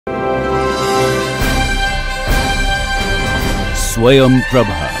Swayam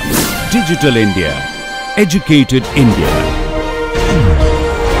Prabha. Digital India. Educated India.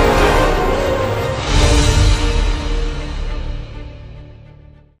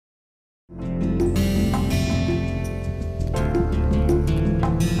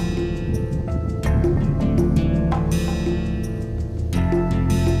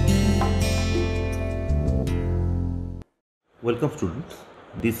 Welcome students.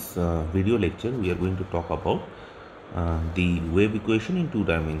 This video lecture we are going to talk about the wave equation in two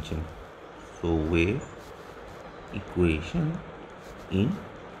dimension. So wave equation in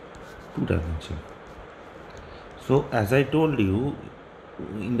two dimension. So as I told you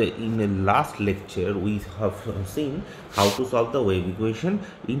in the last lecture, we have seen how to solve the wave equation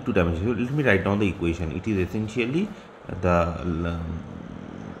in two dimension. So let me write down the equation. It is essentially the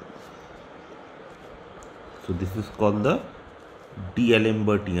so this is called the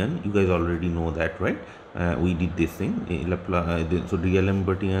D'Alembertian. You guys already know that, right? We did this thing. So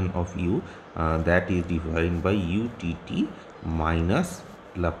D'Alembertian of u that is defined by utt minus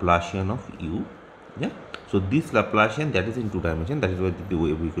Laplacian of u. Yeah. So this Laplacian, that is in two dimension. That is why the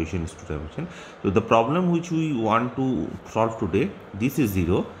wave equation is two dimension. So the problem which we want to solve today, this is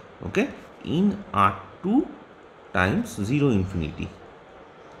 0. Okay, in R2 times 0 infinity.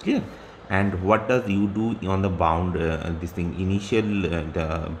 Clear? And what does u do on the bound this thing initial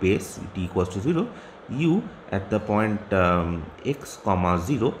the base t equals to 0, u at the point x comma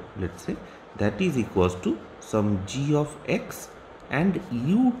 0, let's say, that is equals to some g of x, and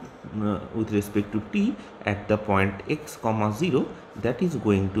u with respect to t at the point x comma 0, that is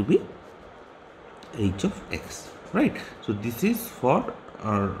going to be h of x, right? So this is for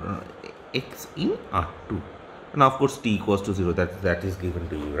x in R2. And of course t equals to 0, that is given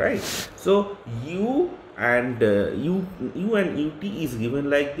to you, right? So u and ut is given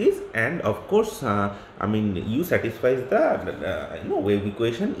like this, and of course I mean u satisfies the wave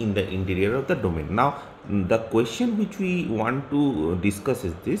equation in the interior of the domain. Now the question which we want to discuss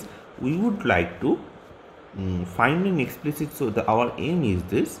is this: we would like to find an explicit, so our aim is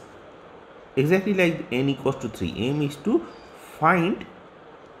this, exactly like n equals to 3. Aim is to find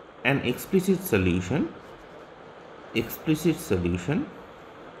an explicit solution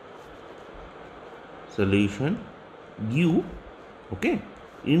u, okay,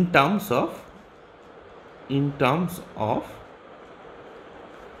 in terms of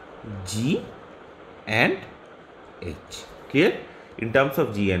g and h. Clear? In terms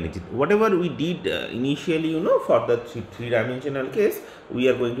of g and h, whatever we did initially, for the three-dimensional case, we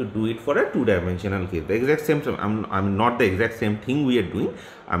are going to do it for a two-dimensional case. The exact same, I mean not the exact same thing we are doing.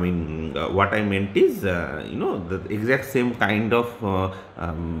 I mean what I meant is the exact same kind of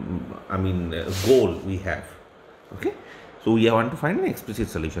goal we have. Okay, so we want to find an explicit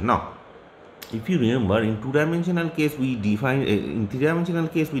solution. Now if you remember, in two-dimensional case we define, in three-dimensional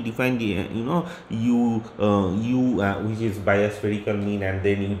case we define the u which is by a spherical mean, and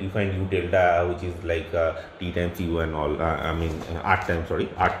then you define u delta, which is like t times u and all, r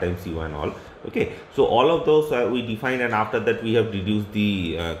times u and all. Okay, so all of those we define, and after that we have deduced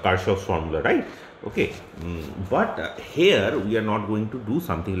the Kirchhoff's formula, right? Okay, but here we are not going to do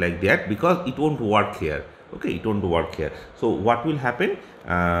something like that because it won't work here. Okay, it won't work here. So what will happen?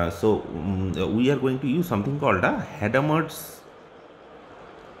 We are going to use something called a Hadamard's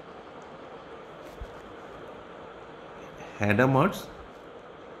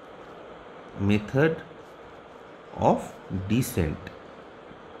method of descent.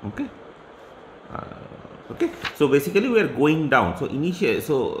 Okay. Okay, so basically we are going down. So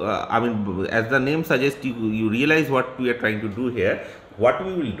I mean, as the name suggests, you realize what we are trying to do here. What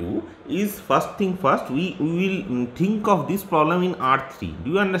we will do is, first thing first, we will think of this problem in R3.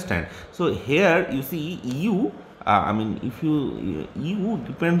 Do you understand? So here you see u, if u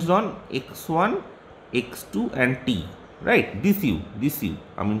depends on x1, x2 and t, right? This u,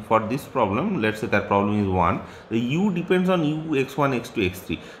 I mean for this problem, let's say that problem is 1, the u depends on u, x1, x2,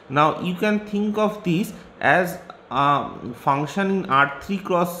 x3. Now you can think of this as function in R3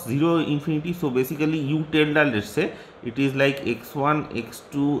 cross 0 infinity. So basically u tilde, let's say it is like x1,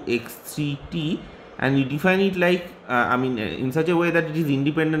 x2, x3, t, and you define it like in such a way that it is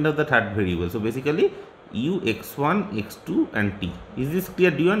independent of the third variable. So basically u, x1, x2 and t. Is this clear?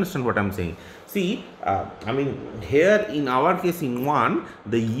 Do you understand what I'm saying? see, I mean, here in our case in 1,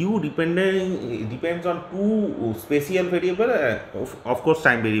 the u depends on two spatial variable. Of course,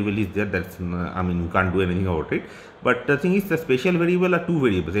 time variable is there. That's I mean, you can't do anything about it. But the thing is, the spatial variable are two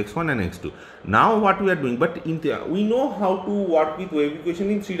variables, x1 and x2. Now, what we are doing, but we know how to work with wave equation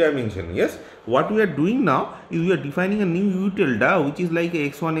in 3 dimension. Yes, what we are doing now is we are defining a new u tilde, which is like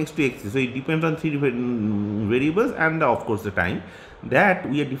x1, x2, x3. So it depends on 3 different variables and of course the time. That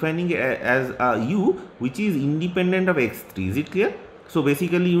we are defining as a u which is independent of x3. Is it clear? So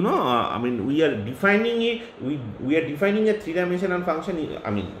basically, you know, I mean, we are defining it. We are defining a 3-dimensional function. I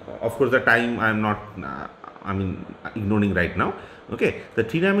mean, of course, the time I am not. I mean, ignoring right now. Okay, the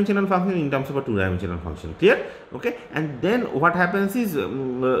 3-dimensional function in terms of a 2-dimensional function. Clear? Okay, and then what happens is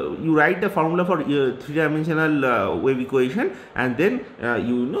you write the formula for 3-dimensional wave equation, and then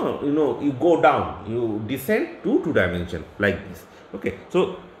you go down, you descend to 2 dimension like this. Okay,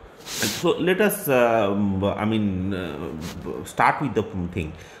 so let us start with the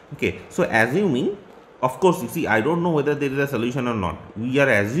thing. Okay, so assuming, of course, you see, I don't know whether there is a solution or not. We are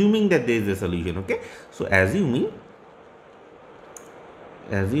assuming that there is a solution. Okay, so assuming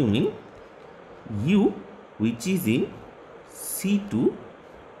u which is in C2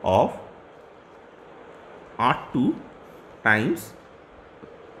 of R2 times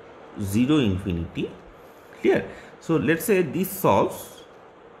 0 infinity. Clear? So let's say this solves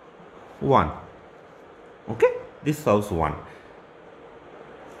 1. Okay, this solves 1.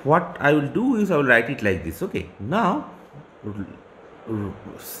 What I will do is I will write it like this. Okay, now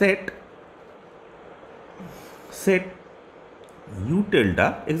set u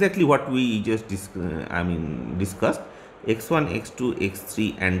tilde, exactly what we just discussed, x1, x2,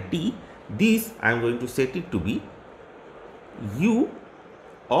 x3 and t. This I am going to set it to be u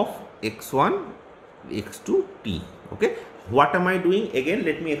of x1, x2, t. Okay, what am I doing? Again,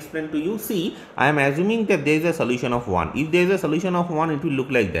 let me explain to you. See, I am assuming that there is a solution of 1. If there is a solution of 1, it will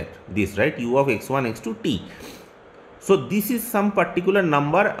look like that, this, right, u of x1, x2, t. So this is some particular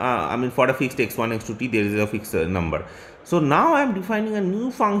number. For a fixed x1, x2, t, there is a fixed number. So now I am defining a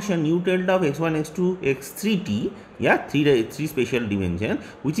new function u tilde of x1, x2, x3, t. Yeah, three spatial dimension,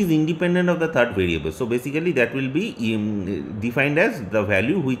 which is independent of the third variable. So basically, that will be defined as the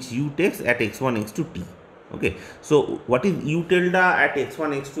value which u takes at x1, x2, t. Okay, so what is u tilde at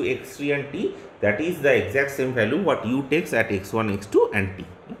x1, x2, x3 and t? That is the exact same value what u takes at x1, x2 and t.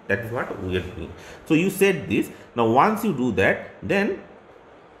 That is what we are doing. So you said this. Now once you do that, then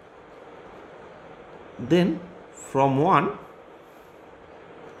from 1,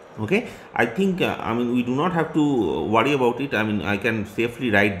 okay, I think we do not have to worry about it. I can safely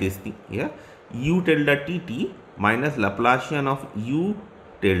write this thing here. U tilde tt minus Laplacian of u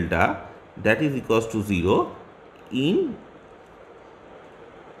tilde, that is equals to 0 in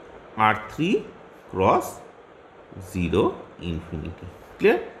R3 cross 0 infinity.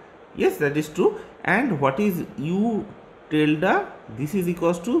 Clear? Yes, that is true. And what is u tilde? This is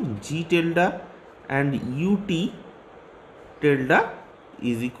equals to g tilde, and ut tilde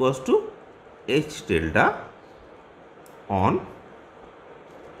is equals to h tilde on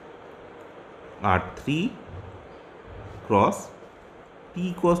R3 cross t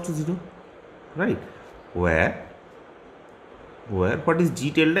equals to 0. Right, where what is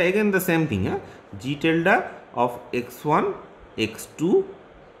g tilde? Again the same thing, g tilde of x1, x2,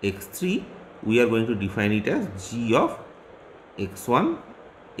 x3, we are going to define it as g of x1,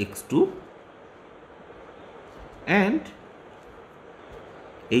 x2 and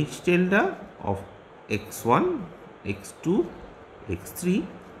h tilde of x1, x2, x3,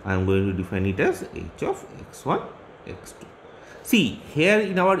 I am going to define it as h of x1, x2. See, here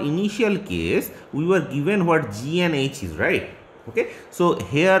in our initial case, we were given what g and h is, right? Okay, so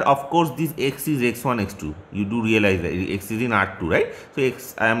here of course this x is x1, x2. You do realize that x is in R2, right? So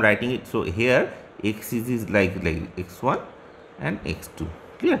x, I am writing it. So here x is like x1 and x2.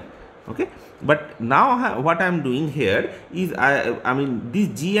 Clear? Okay. But now what I am doing here is this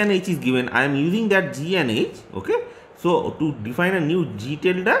g and h is given. I am using that g and h. Okay. So to define a new g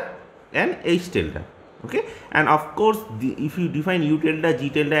tilde and h tilde. Okay, and of course if you define u tilde, g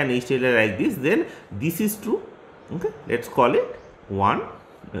tilde and h tilde like this, then this is true. Okay, let's call it 1,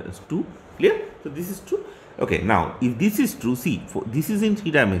 2. Clear? So this is true. Okay, now if this is true, see, this is in 3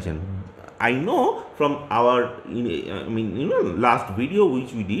 dimension. I know from our last video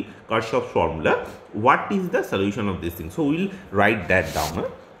which we did, Kirchhoff's formula, what is the solution of this thing. So we will write that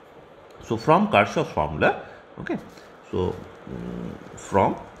down. So from Kirchhoff's formula, okay, so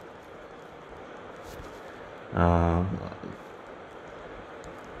from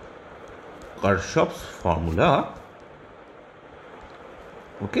Kirchhoff's formula,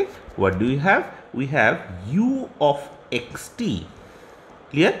 Okay, what do we have? We have u of xt.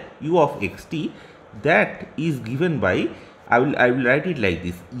 Clear? U of xt, that is given by, I will write it like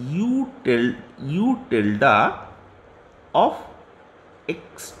this: u tilde of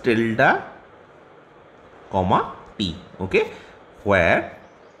x tilde comma t. Okay, where,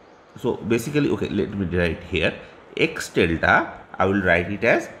 so basically, okay, let me write here x tilde, I will write it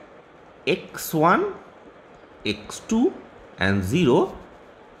as x1, x2 and 0,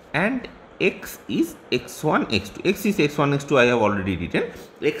 and x is x1, x2. X is x1, x2, I have already written.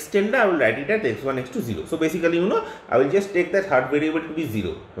 X tilde, I will write it as x1, x2, 0. So basically, I will just take that third variable to be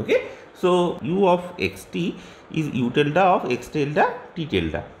 0. Okay, so u of xt is u tilde of x tilde t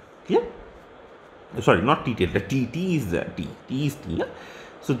tilde. Clear? Sorry, not t tilde, t is t is t. Yeah?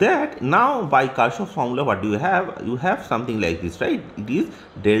 So that now by Kirchhoff's formula, what do you have? You have something like this, right? It is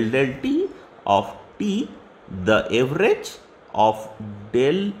del t of t, the average of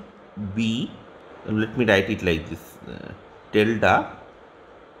del b. Let me write it like this: tilde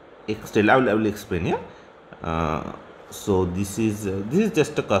x tilde. I will explain. Yeah. So this is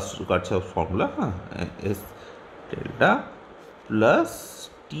just a Kirchhoff's formula. S tilde plus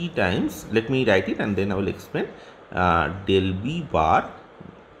t times. Let me write it and then I will explain. Del b bar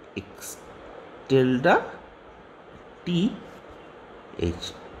x tilde t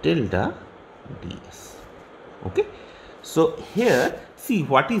h tilde ds. Okay, so here see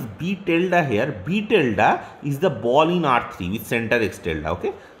what is b tilde here. B tilde is the ball in R3 with center x tilde.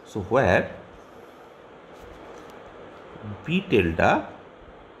 Okay, so where b tilde,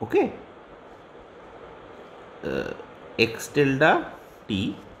 okay, x tilde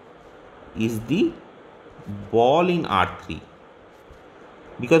t is the ball in R3,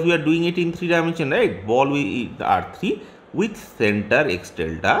 because we are doing it in 3 dimension, right? Ball with R3 with center x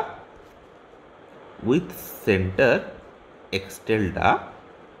tilde, with center x tilde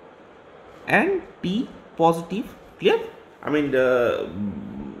and t positive. Clear? I mean,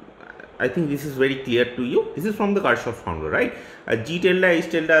 I think this is very clear to you. This is from the Kirchhoff formula, right? G tilde h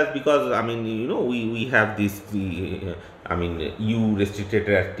tilde, because I mean, we have this, I mean, u restricted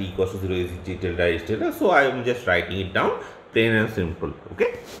at t equals to 0 is g tilde h tilde. So I am just writing it down, plain and simple.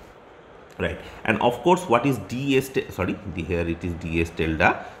 Okay, right? And of course, what is ds? Sorry, here it is ds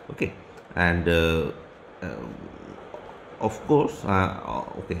tilde. Okay, and of course,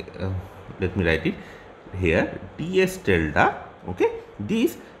 okay, let me write it here: ds tilde. Okay,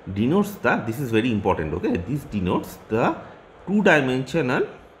 this denotes the, this is very important. Okay, this denotes the two-dimensional,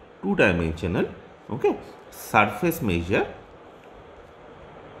 okay, surface measure,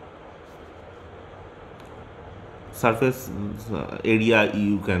 surface area,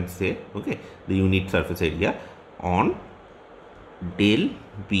 you can say. Okay, the unit surface area on del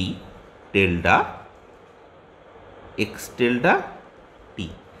b tilde x tilde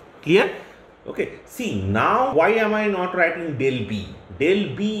t. Clear? Okay, see now why am I not writing del b?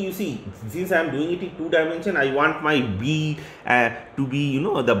 Del b, you see, since I am doing it in 2 dimension, I want my b to be,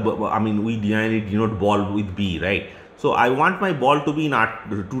 I mean, we denote ball with b, right? So I want my ball to be in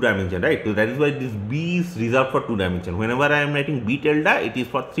 2 dimension, right? So that is why this b is reserved for 2 dimension. Whenever I am writing b tilde, it is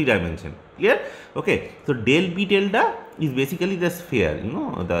for 3 dimension. Clear? Okay, so del b tilde is basically the sphere,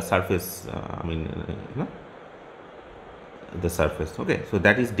 the surface, I mean, the surface. Okay, so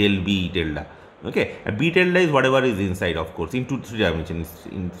that is del b tilde. Okay, and b tilde is whatever is inside, of course, into 3 dimension,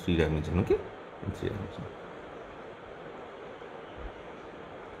 in 3 dimension. Okay, in 3 dimension.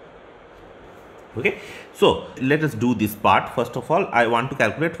 Okay, so let us do this part. First of all, I want to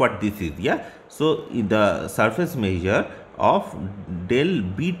calculate what this is. Yeah, so in the surface measure of del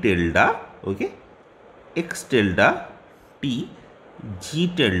b tilde, okay, x tilde t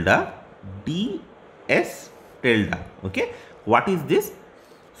g tilde ds tilde. Okay, what is this?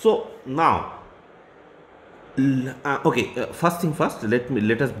 So now, okay, first thing first,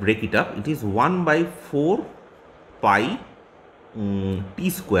 let us break it up. It is 1 by 4 pi t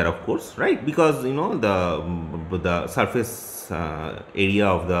square, of course, right? Because the surface area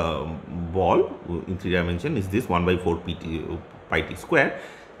of the ball in 3 dimension is this 1 by 4 pi t square,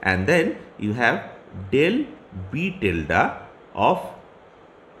 and then you have del b tilde of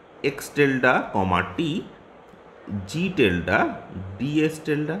x tilde comma t g tilde ds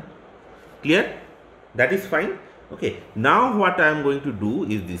tilde. Clear? That is fine. Okay, now what I am going to do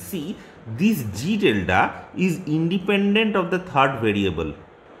is this. See, this g tilde is independent of the third variable.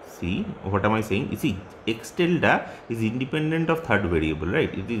 See, what am I saying? You see, x tilde is independent of third variable,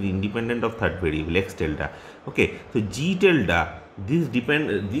 right? It is independent of third variable, x tilde. Okay, so g tilde, this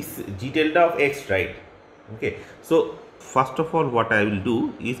g tilde of x, right? Okay, so first of all, what I will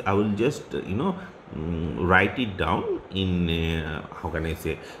do is I will just write it down in how can I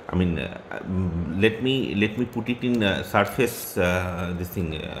say, I mean let me put it in surface this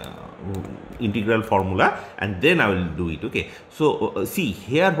thing integral formula, and then I will do it. Okay, so see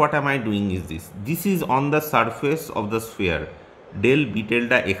here what am I doing is this is on the surface of the sphere del b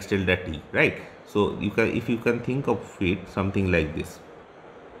tilde x tilde t, right? So you can, if you can think of it something like this,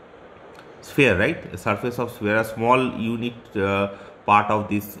 sphere, right? Surface of sphere, a small unit part of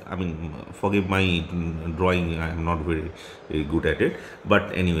this. I mean, forgive my drawing, I am not very good at it,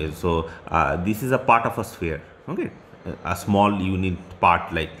 but anyway, so this is a part of a sphere. Okay, a small unit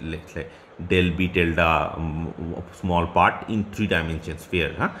part, like let's say del b tilde small part in 3 dimensions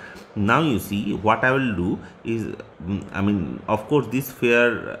sphere. Now you see what I will do is, I mean, of course this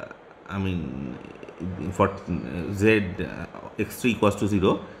sphere, I mean, for z x3 equals to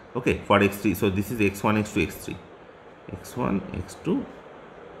 0. Okay, for x3, so this is x1 x2 x3, x1 x2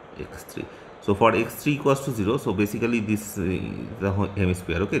 x3. So for x3 equals to 0, so basically this is the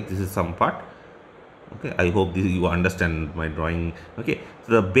hemisphere. Okay, this is some part. Okay, I hope this you understand my drawing. Okay,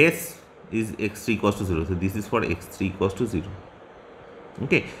 so the base is x3 equals to 0, so this is for x3 equals to 0.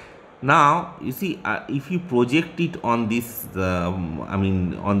 Okay, now you see, if you project it on this I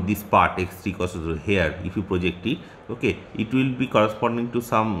mean on this part x3 equals to 0 here, if you project it, okay, it will be corresponding to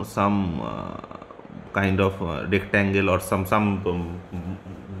some kind of rectangle or some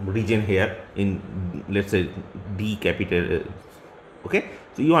region here in, let's say, D capital. Okay,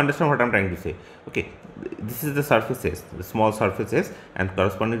 so you understand what I'm trying to say. Okay, this is the surfaces, the small surfaces, and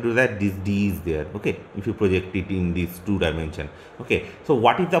corresponding to that this D is there. Okay, if you project it in these 2 dimension. Okay, so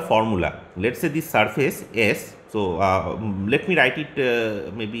what is the formula? Let's say this surface S. So let me write it,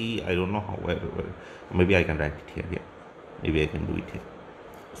 maybe I don't know how, maybe I can write it here. Yeah, maybe I can do it here.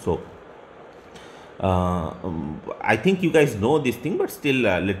 So I think you guys know this thing, but still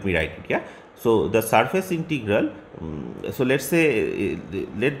let me write it. Yeah, so the surface integral, so let's say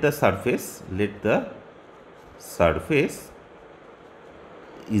let the surface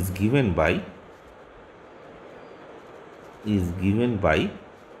is given by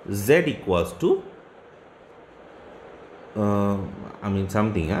z equals to I mean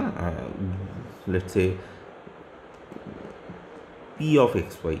something, let's say p of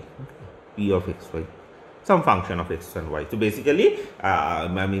xy, some function of x and y. So basically I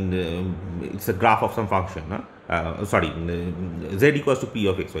mean it's a graph of some function. Sorry, z equals to p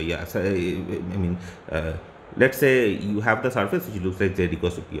of xy. Yeah, so, I mean let's say you have the surface which looks like z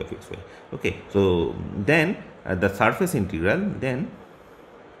equals to p of xy. Okay, so then the surface integral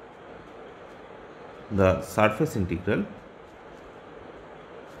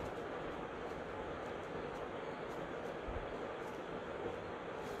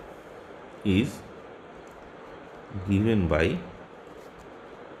is given by,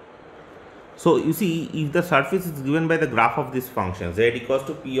 so you see, if the surface is given by the graph of this function z equals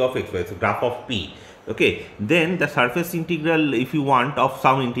to p of xy, so graph of p, okay, then the surface integral, if you want, of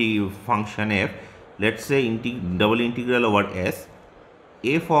some function f, let's say double integral over s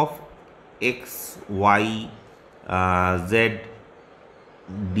f of x y z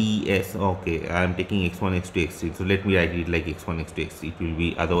ds. Okay, I am taking x1 x2 x3, so let me write it like x1 x2 x3. It will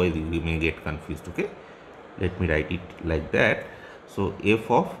be, otherwise you may get confused. Okay, let me write it like that. So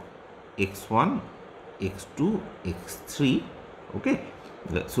f of x1 x2 x3. Okay,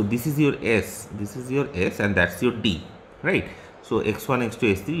 so this is your s, and that's your d, right? So x1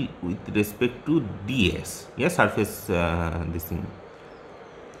 x2 x3 with respect to ds. Yeah, surface this thing,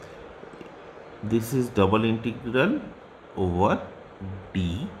 this is double integral over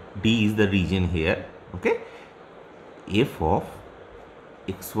d is the region here. Okay, f of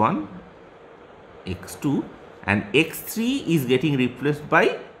x1 x2, and x3 is getting replaced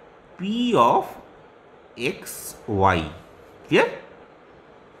by p of xy. Clear?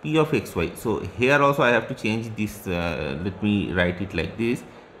 P of xy. So here also I have to change this. Let me write it like this: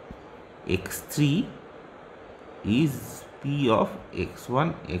 x3 is p of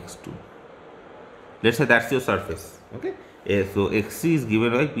x1 x2. Let's say that's your surface. Okay, so x3 is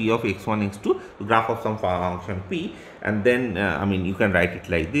given by p of x1 x2, graph of some function p, and then I mean you can write it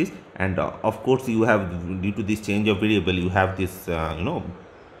like this. And of course you have, due to this change of variable, you have this you know,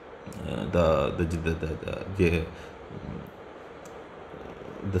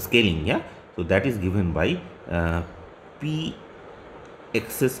 the scaling. Yeah, so that is given by p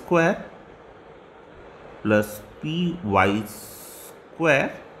x square plus p y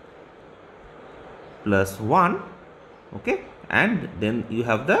square plus 1. Okay, and then you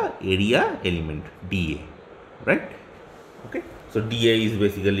have the area element dA, right? Okay, so dA is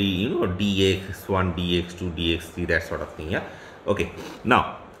basically, you know, dx1 dx2 dx3, that sort of thing. Yeah, okay,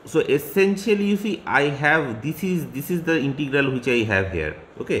 now So essentially, you see, I have this is the integral which I have here.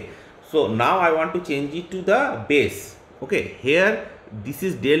 Okay, so now I want to change it to the base. Okay, here this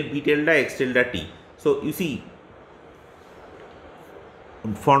is del b tilde x tilde t. So you see,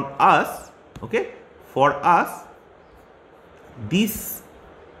 for us, okay, for us, this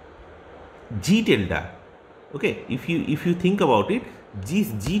g tilde, okay, if you think about it,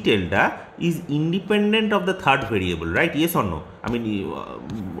 this g tilde is independent of the third variable, right? Yes or no? I mean,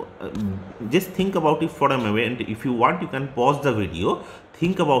 just think about it for a moment. If you want, you can pause the video,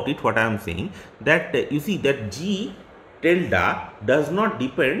 think about it what I am saying, that you see that g tilde does not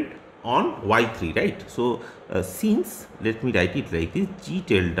depend on y3, right? So since, let me write it like this, g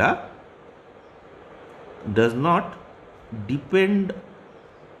tilde does not depend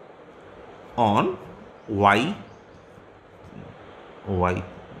on y3,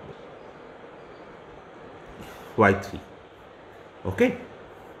 okay,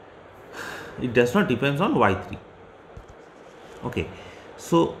 it does not depends on y3. Okay,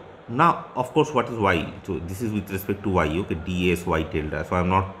 so now of course what is y? So this is with respect to y, okay, ds y tilde. So I am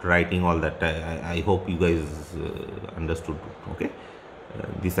not writing all that. I hope you guys understood. Okay,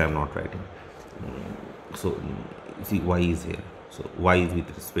 this I am not writing. So see, y is here. So y is with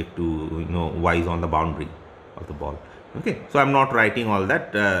respect to, you know, y is on the boundary of the ball. Okay, so I am not writing all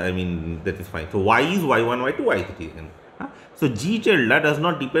that. I mean, that is fine. So y is y1, y2, y3. So g tilde does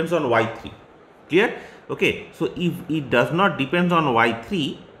not depends on y3. Clear? Okay, so if it does not depends on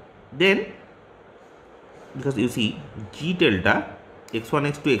y3, then because you see g tilde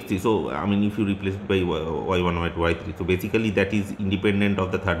x1, x2, x3. So I mean, if you replace it by y1, y2, y3, so basically that is independent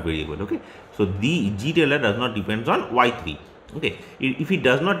of the third variable. Okay, so the g tilde does not depends on y3. Okay, if it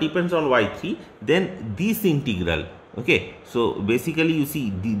does not depends on y3, then this integral, okay, so basically you see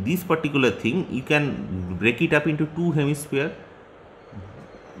this particular thing, you can break it up into two hemisphere,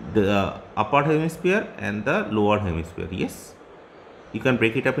 the upper hemisphere and the lower hemisphere. Yes, you can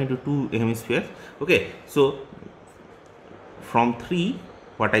break it up into two hemispheres. Okay, so from 3,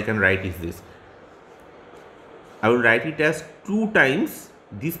 what I can write is this. I will write it as 2 times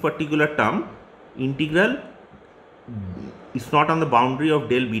this particular term, integral. It's not on the boundary of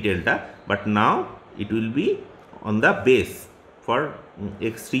del b tilde, but now it will be on the base for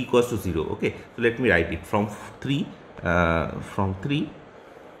x3 equals to 0. Okay, so let me write it from 3. From 3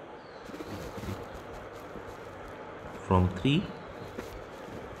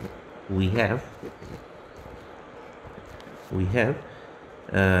 we have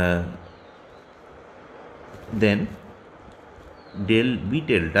then del b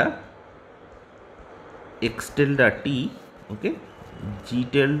tilde x tilde t, okay, g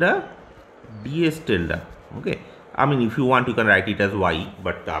tilde ds tilde. Okay, I mean, if you want, you can write it as y,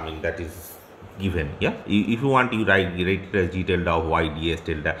 but I mean that is given. Yeah, if you want, you write it as g tilde of y ds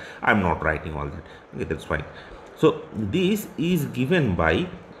tilde. I'm not writing all that. Okay, that's fine. So this is given by,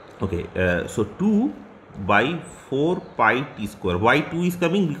 okay, so 2 by 4 pi t square. Y2 is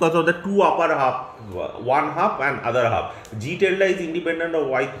coming because of the two upper half, one half and other half. G tilde is independent of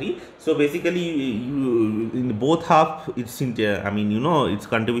y3. So basically, you in both half, it's I mean, you know, its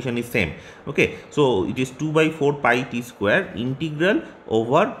contribution is same. Okay, so it is 2 by 4 pi t square integral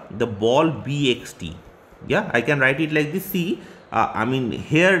over the ball bxt. Yeah, I can write it like this. See, I mean,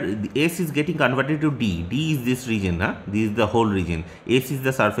 here S is getting converted to D. D is this region, this is the whole region. S is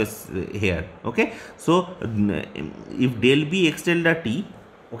the surface here. Okay, so if del B x tilde T,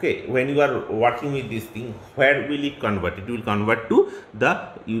 okay, when you are working with this thing, where will it convert? It will convert to the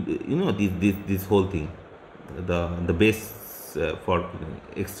you know this whole thing, the base for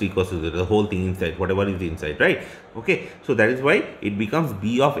x3 equals to 0, the whole thing inside, whatever is inside, right? Okay, so that is why it becomes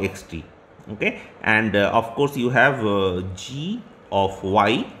B of xt. Okay, and of course you have g of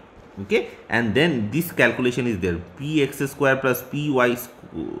y, okay, and then this calculation is there, px square plus py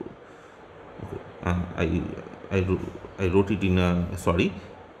square. Okay. I wrote it in a, sorry,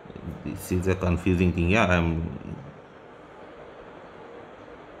 this is a confusing thing. Yeah,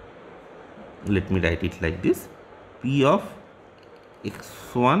 let me write it like this, p of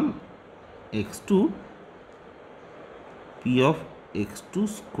x1 x2 p of x2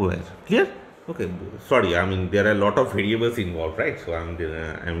 square. Clear? Okay, sorry, I mean there are a lot of variables involved, right? So I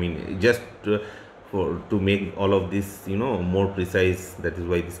mean just to make all of this, you know, more precise, that is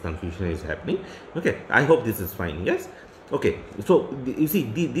why this confusion is happening. Okay, I hope this is fine. Yes. Okay, so you see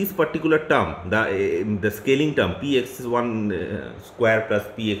this particular term, the scaling term px1 square plus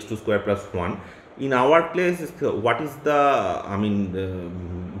px2 square plus 1, in our case, what is the, I mean,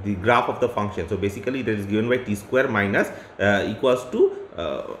 the graph of the function? So basically that is given by t square minus equals to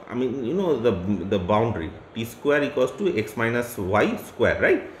I mean, you know, the boundary t square equals to x minus y square,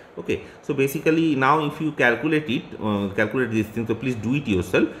 right? Okay, so basically now if you calculate it, calculate this thing, so please do it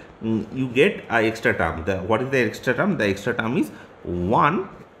yourself. You get a extra term. What is the extra term? The extra term is 1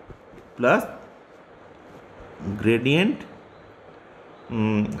 plus gradient,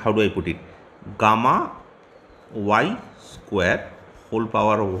 how do I put it, gamma y square whole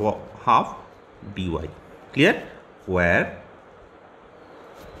power half dy. Clear? Where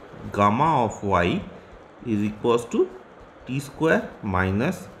gamma of y is equals to t square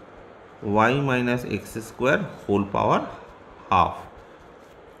minus y minus x square whole power half,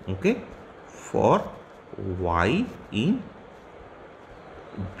 okay, for y in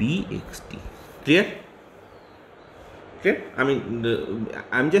bxt. Clear? Clear? I mean,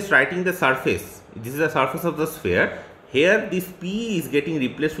 I'm just writing the surface. This is the surface of the sphere. Here this p is getting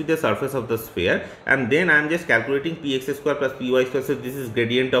replaced with the surface of the sphere, and then I am just calculating px square plus py square. So this is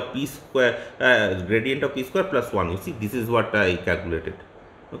gradient of p square, plus 1. You see, this is what I calculated.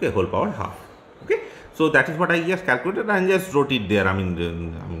 Okay, whole power half. Okay, so that is what I just calculated and just wrote it there. I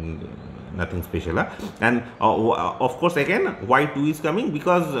mean nothing special. And of course again y2 is coming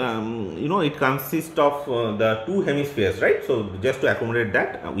because you know, it consists of the two hemispheres, right? So just to accommodate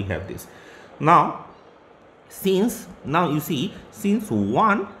that, we have this. Now you see, since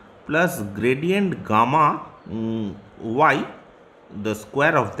 1 plus gradient gamma y, the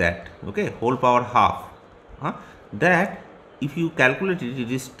square of that, okay, whole power half, that if you calculate it,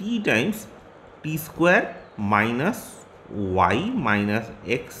 it is t times t square minus y minus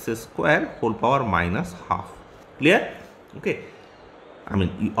x square whole power minus half. Clear? Okay. I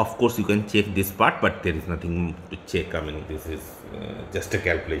mean, of course you can check this part, but there is nothing to check. I mean, this is just a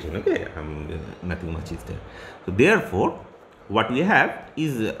calculation. Okay, nothing much is there. So therefore, what we have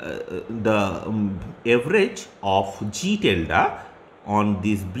is the average of g tilde on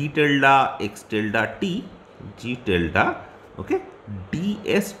this b tilde x tilde t g tilde, okay,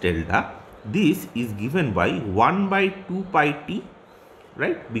 ds tilde. This is given by 1 by 2 pi t,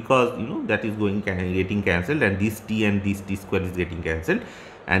 right? Because you know that is getting cancelled, and this t and this t square is getting cancelled,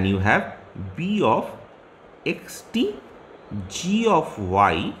 and you have b of xt g of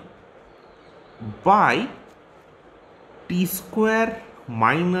y by t square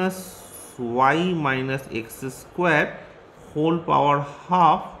minus y minus x square whole power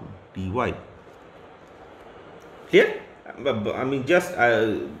half dy. Clear? I mean, just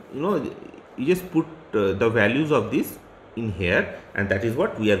you know, you just put the values of this in here, and that is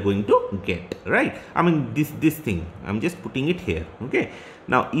what we are going to get, right? I mean, this thing I'm just putting it here. Okay,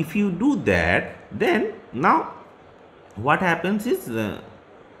 now if you do that, then now what happens is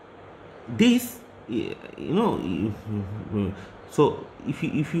this, you know, so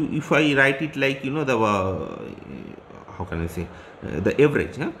if I write it like, you know, the how can I say, the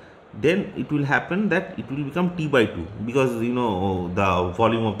average, then it will happen that it will become t by 2, because you know the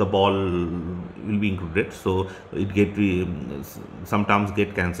volume of the ball will be included, so it get some terms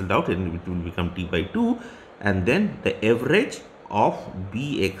get cancelled out and it will become t by 2, and then the average of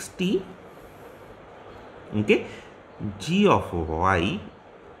bxt, okay, g of y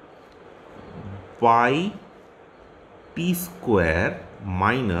by t square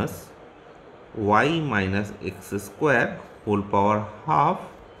minus y minus x square whole power half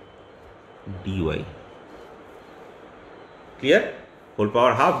dy. Clear? Whole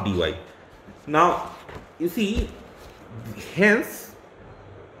power half dy. Now you see, hence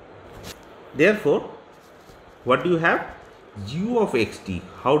therefore what do you have? U of xt.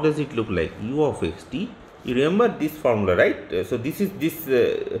 How does it look like? U of xt, you remember this formula, right? So this is this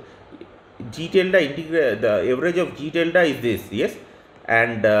g tilde integral, the average of g tilde is this, yes,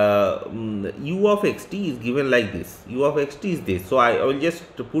 and u of xt is given like this. U of xt is this, so I will just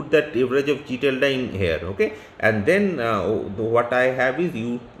put that average of g tilde in here, okay, and then what I have is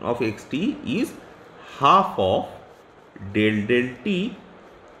u of xt is half of del t,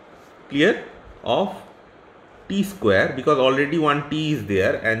 clear, of t square, because already one t is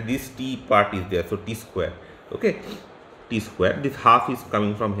there and this t part is there, so t square, okay, t square, this half is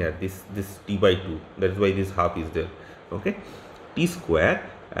coming from here, this t by 2, that is why this half is there, okay, t square,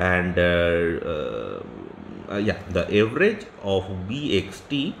 and yeah, the average of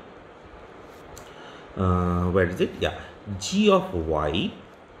bxt, where is it? Yeah, g of y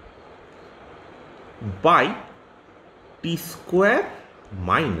by t square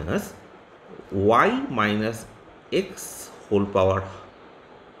minus y minus x whole power,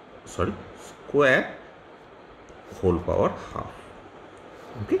 sorry, square whole power half,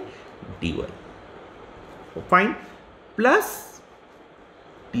 okay, dy. Fine. Plus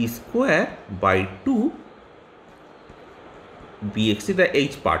t square by 2 bxt, the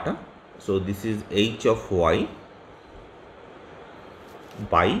h part, huh? So this is h of y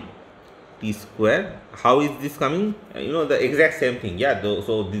by t square. How is this coming? You know, the exact same thing, yeah.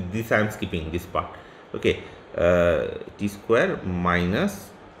 So this I am skipping this part. Okay, t square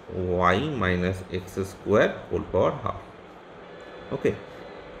minus y minus x square whole power half. Okay,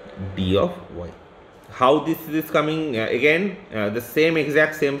 d of y. How this is coming? Again, the same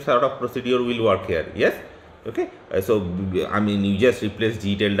exact same sort of procedure will work here. Yes. Okay. So I mean, you just replace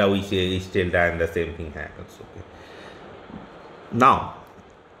g tilde with h tilde and the same thing happens. Okay. Now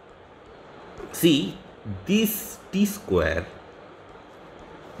see this t square,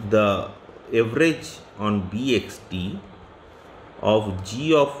 the average on bxt of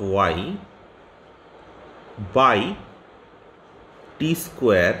g of y by t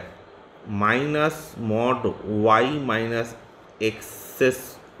square minus mod y minus x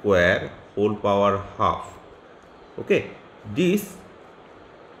square whole power half. Okay, this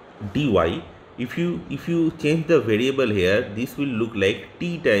dy, if you change the variable here, this will look like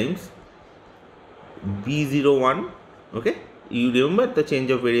t times b01. Okay, you remember the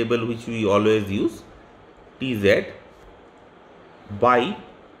change of variable which we always use, tz by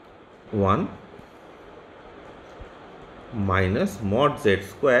 1 minus mod z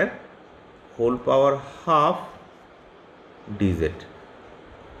square whole power half dz.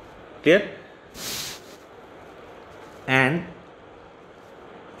 Clear? And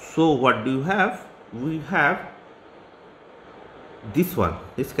so what do you have? We have this one,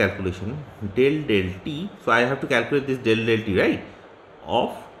 this calculation del t. So I have to calculate this del t, right,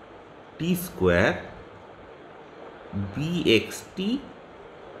 of t square bxt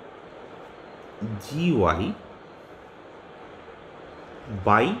gy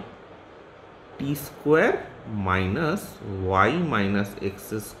by t square minus y minus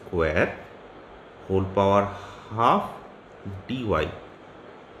x square whole power half dy.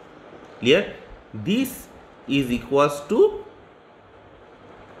 Clear? This is equals to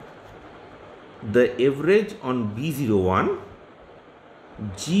the average on b01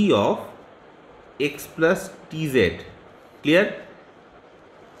 g of x plus tz, clear,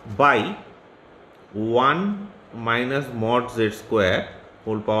 by 1 minus mod z square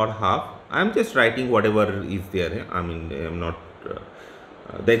whole power half. I am just writing whatever is there. I mean, I am not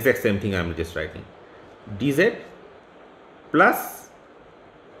the exact same thing I am just writing. Dz plus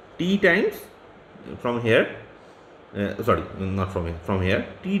t times from here, sorry, not from here, from here,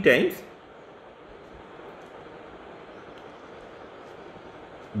 t times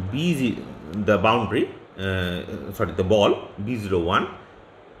the boundary, sorry, the ball b01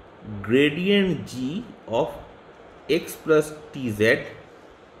 gradient g of x plus tz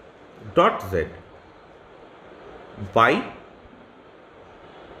dot z by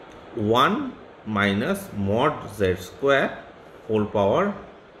 1 minus mod z square whole power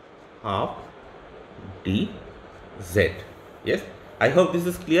half dz. Yes, I hope this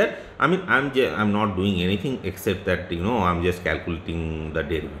is clear. I mean, I'm not doing anything except that, you know, I'm just calculating the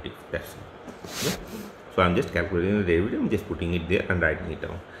derivative. That's it. Yeah? So I'm just calculating the derivative. I'm just putting it there and writing it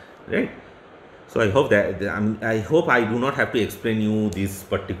down, right? So I hope that I hope I do not have to explain you this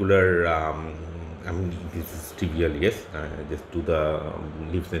particular. I mean, this is trivial. Yes, just do the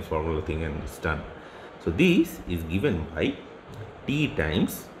Leibniz formula thing and it's done. So this is given by t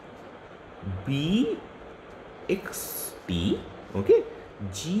times b x t, okay,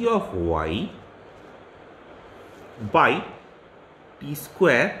 g of y by t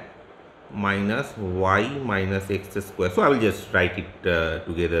square minus y minus x square. So I will just write it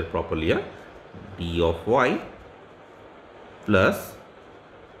together properly. Yeah? D of y plus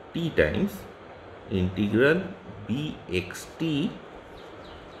t times integral bxt,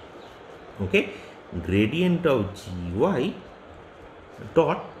 okay, gradient of gy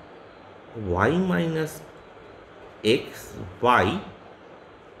dot y minus x by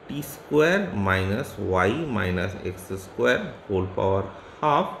t square minus y minus x square whole power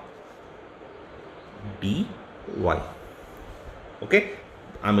half dy. Okay,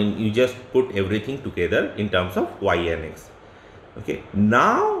 I mean, you just put everything together in terms of y and x. Okay,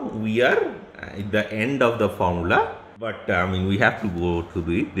 now we are at the end of the formula, but I mean, we have to go to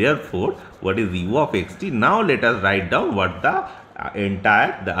the, therefore, what is u of xt? Now let us write down what the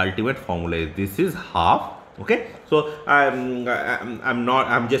the ultimate formula is. This is half. Okay, so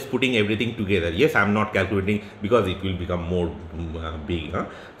I'm just putting everything together. Yes, I'm not calculating because it will become more big.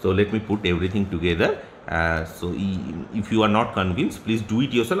 So let me put everything together. So if you are not convinced, please do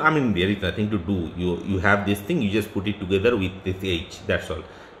it yourself. I mean, there is nothing to do. You have this thing, you just put it together with this h, that's all.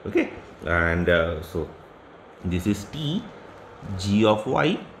 Okay, and so this is t g of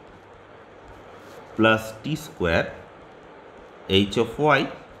y plus t square h of y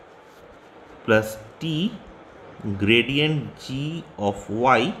plus t gradient g of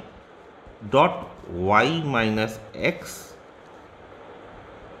y dot y minus x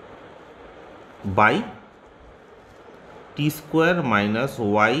by t square minus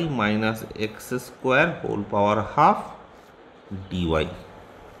y minus x square whole power half dy.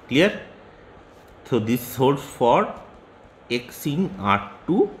 Clear? So this holds for x in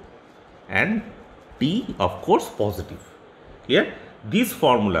R2 and t of course positive. Clear? This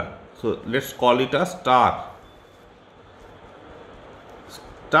formula, so let's call it a star.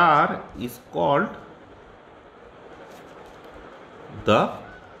 Star is called the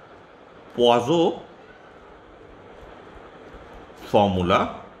Poisson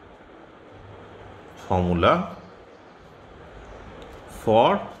formula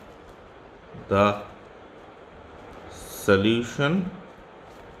for the solution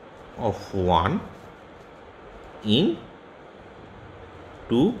of 1 in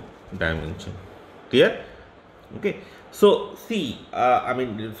 2 dimension. Clear? Okay. So see,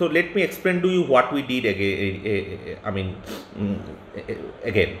 so let me explain to you what we did again.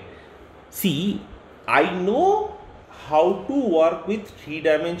 Again, see, I know how to work with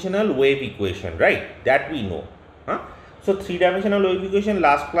 3-dimensional wave equation, right? That we know. So 3-dimensional wave equation,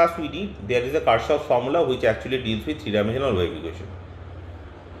 last class we did. There is a Kirchhoff's formula which actually deals with 3-dimensional wave equation.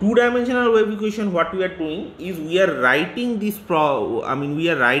 2-dimensional wave equation, what we are doing is we are writing this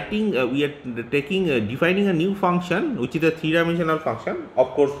defining a new function which is a 3-dimensional function, of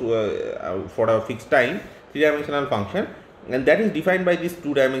course for a fixed time 3-dimensional function, and that is defined by this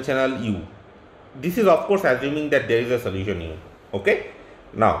 2-dimensional u. This is of course assuming that there is a solution u. Okay.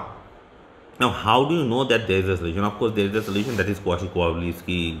 Now how do you know that there is a solution? Of course there is a solution, that is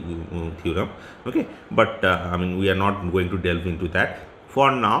Cauchy-Kowalovsky theorem. Okay, but we are not going to delve into that. For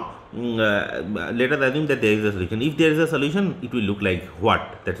now, let us assume that there is a solution. If there is a solution, it will look like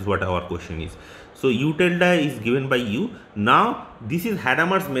what? That is what our question is. So u tilde is given by u. Now this is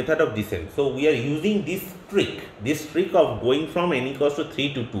Hadamard's method of descent. So we are using this trick of going from n equals to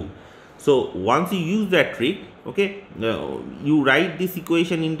 3 to 2. So once you use that trick, okay, you write this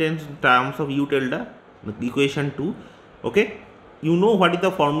equation in terms of u tilde, equation 2. Okay, you know what is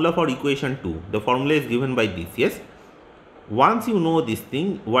the formula for equation 2. The formula is given by this. Yes. Once you know this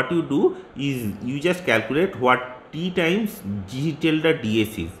thing, what you do is you just calculate what t times g tilde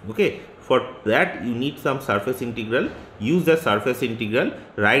ds is. Okay, for that you need some surface integral. Use the surface integral,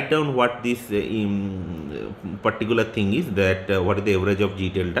 write down what this particular thing is, that what is the average of g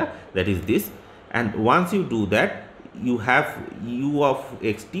tilde, that is this, and once you do that, you have u of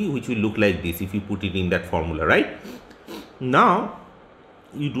xt which will look like this if you put it in that formula, right? Now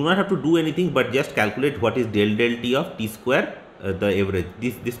you do not have to do anything but just calculate what is del t of t square, the average,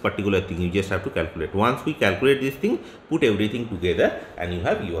 this particular thing you just have to calculate. Once we calculate this thing, put everything together and you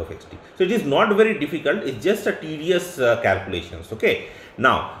have u of xt. So it is not very difficult, it's just a tedious calculations. Okay,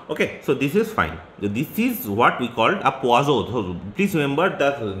 now okay, so this is fine. This is what we called a Poisson. So please remember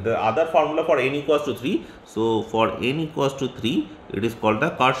that the other formula for n equals to 3. So for n equals to 3, it is called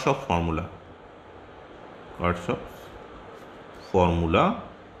the Kirchhoff formula.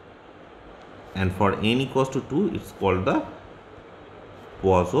 And for n equals to 2, it's called the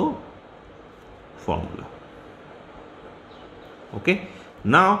Poisson formula. Okay,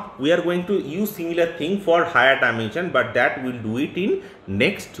 now we are going to use similar thing for higher dimension, but that we'll do it in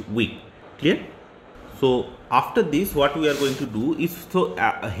next week. Clear? So after this, what we are going to do is, so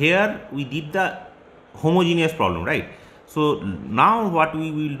here we did the homogeneous problem, right? So now what we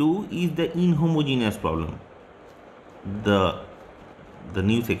will do is the inhomogeneous problem. The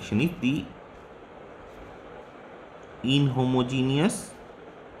new section is the inhomogeneous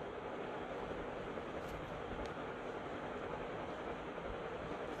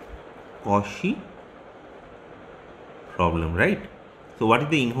Cauchy problem, right? So what is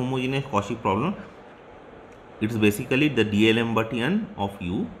the inhomogeneous Cauchy problem? It is basically the D'Alembert of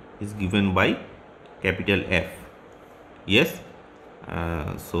u is given by capital F. Yes.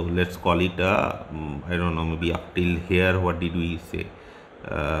 So let's call it I don't know, maybe up till here what did we say?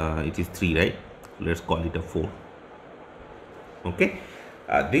 It is 3, right? Let's call it a 4. Okay,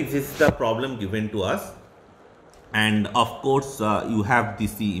 this is the problem given to us, and of course you have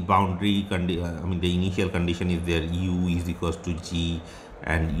this boundary condition. The initial condition is there, u is equals to g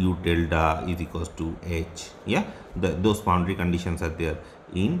and u tilde is equals to h. Yeah, those boundary conditions are there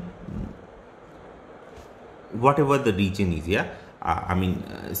in whatever the region is. Yeah,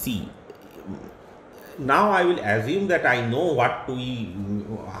 see, now I will assume that I know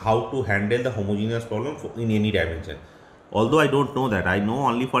how to handle the homogeneous problem in any dimension. although I don't know that. I know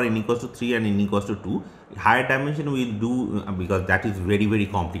only for n equals to 3 and n equals to 2. Higher dimension we will do because that is very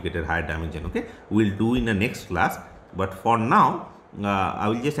complicated, higher dimension. Okay, we will do in the next class, but for now I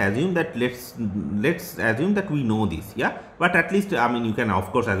will just assume that let's assume that we know this. Yeah, but at least I mean you can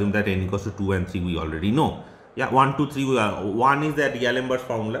of course assume that n equals to 2 and 3 we already know. Yeah, 1, 2, 3 1 is the D'Alembert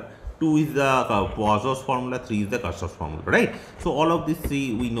formula, 2 is the Poisson's formula, 3 is the Kirchhoff's formula, right? So all of these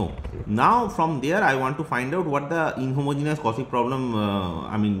 3 we know. Now from there I want to find out what the inhomogeneous Cauchy problem,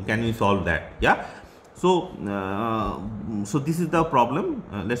 I mean can we solve that? Yeah. So so this is the problem.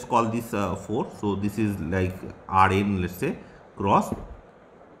 Let's call this 4. So this is like Rn, let's say, cross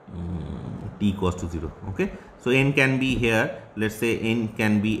t equals to 0. Okay, so n can be here, let's say n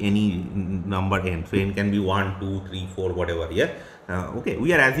can be any number n, so n can be 1, 2, 3, 4, whatever. Yeah. Okay,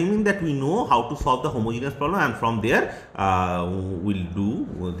 we are assuming that we know how to solve the homogeneous problem, and from there we'll do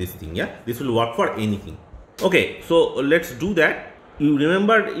this thing. Yeah, this will work for anything. Okay, so let's do that. You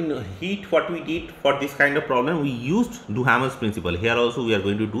remember in heat what we did for this kind of problem? We used Duhamel's principle. Here also we are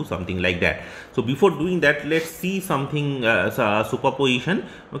going to do something like that. So before doing that, let's see something, superposition.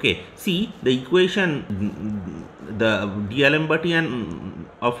 Okay, see the equation, the D'Alembertian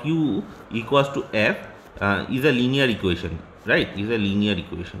of U equals to F is a linear equation, right? Is a linear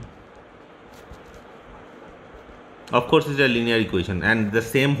equation. Of course, it's a linear equation, and the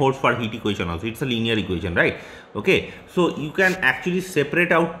same holds for heat equation also. It's a linear equation, right? Okay, so you can actually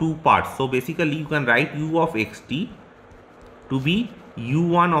separate out two parts. So basically, you can write u of xt to be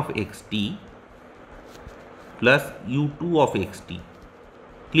u1 of xt plus u2 of xt.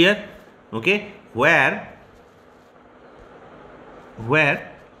 Clear? Okay, where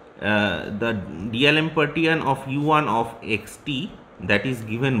the D'Alembertian of u1 of xt, that is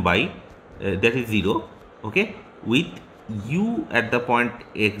given by that is 0. Okay, with u at the point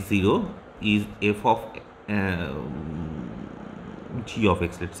x0 is f of g of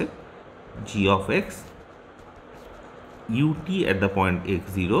x, let's say g of x, ut at the point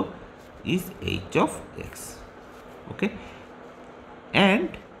x0 is h of x. Okay,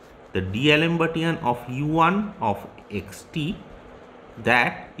 and the D'Alembertian of u1 of xt,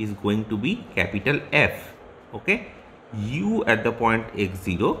 that is going to be capital F. Okay, u at the point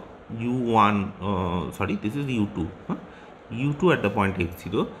x0, u1 sorry, this is u2, u2 at the point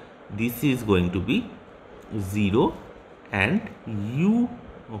x0, this is going to be 0, and u,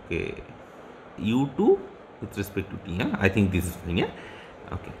 okay, u2 with respect to t. I think this is fine. Yeah,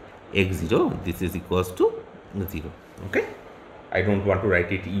 okay, x0, this is equals to 0. Okay, I don't want to write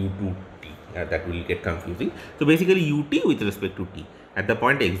it u2 t, that will get confusing. So basically ut with respect to t at the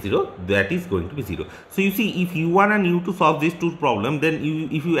point x0, that is going to be 0. So you see, if u1 and u2 solve these two problems, then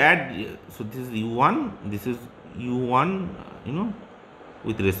if you add, so this is u1, this is u1, you know,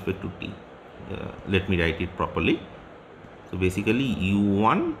 with respect to t. Let me write it properly. So basically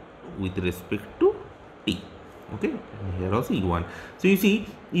u1 with respect to t. Okay, and here also u1. So you see,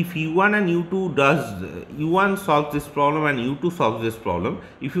 if u1 and u2 does, u1 solves this problem and u2 solves this problem,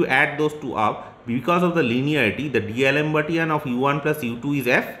 if you add those two up, because of the linearity, the D'Alembertian of u1 plus u2 is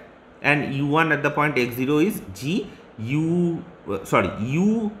f, and u1 at the point x0 is g, u.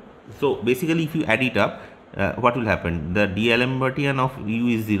 So basically if you add it up, what will happen? The D'Alembertian of u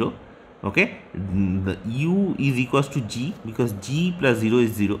is 0. Okay, the u is equals to g, because g plus 0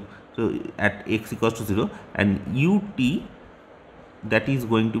 is 0. So at x equals to 0, and ut, that is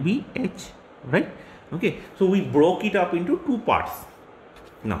going to be h, right? Okay, so we broke it up into two parts.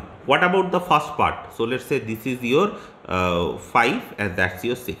 Now what about the first part? So let's say this is your 5 and that's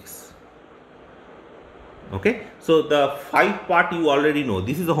your 6. Okay, so the 5 part you already know.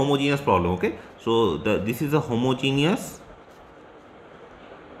 This is a homogeneous problem. Okay, so this is a homogeneous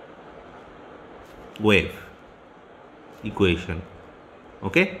wave equation.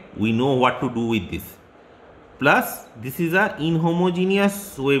 Okay, we know what to do with this. Plus this is a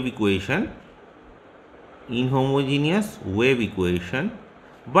inhomogeneous wave equation.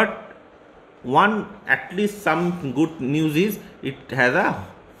 But at least some good news is it has a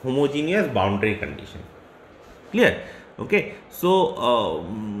homogeneous boundary condition. Clear? Okay, so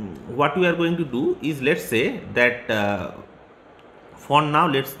what we are going to do is, let's say that for now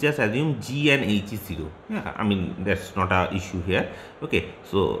let's just assume g and h is 0. Yeah, I mean that's not a issue here. Okay,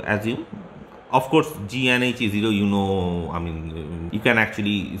 so assume, of course g and h is 0, you know, I mean you can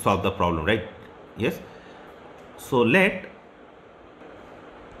actually solve the problem, right? Yes. So I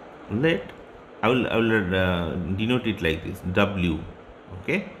will denote it like this, w.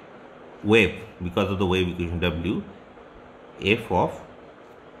 Okay, wave, because of the wave equation, w, f of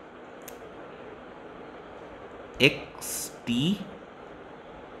xt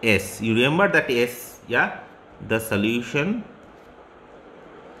s. You remember that s, yeah, the solution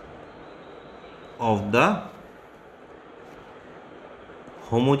of the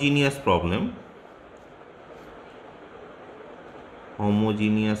homogeneous problem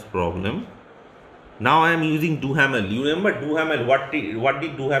Now I am using Duhamel. You remember Duhamel? What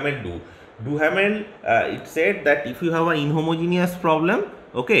did Duhamel do? Duhamel, it said that if you have an inhomogeneous problem,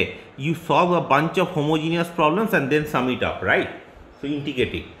 okay, you solve a bunch of homogeneous problems and then sum it up, right? So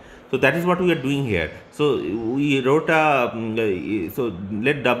integrate it. So that is what we are doing here. So we wrote so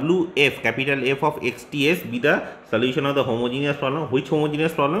let WF, capital F of XTS be the solution of the homogeneous problem. Which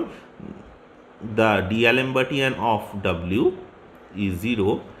homogeneous problem? The D'Alembertian of W is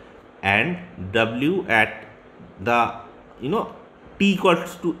 0 and W at the t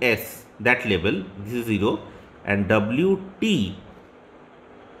equals to S, that level, this is 0, and WT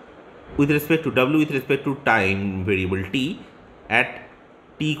with respect to W with respect to time variable t at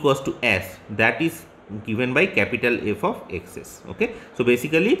t equals to S, that is given by capital F of XS. Okay, so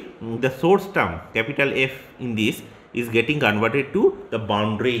basically the source term capital F in this is getting converted to the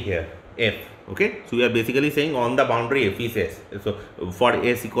boundary here F. Okay, so we are basically saying on the boundary F is S. So for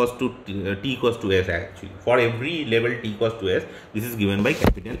S equals to t equals to S, actually for every level t equals to S, this is given by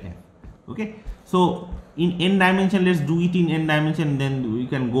capital F. Okay, so in n dimension, let's do it in n dimension, then we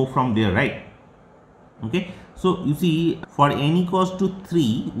can go from there, right? Okay, so you see, for n equals to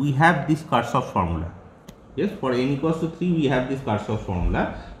 3 we have this Kirchhoff formula. Yes, for n equals to 3 we have this Kirchhoff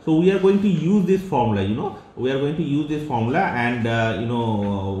formula. So we are going to use this formula, we are going to use this formula, and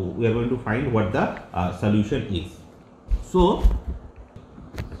we are going to find what the solution is. So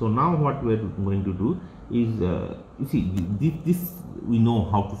now what we are going to do is, you see, this we know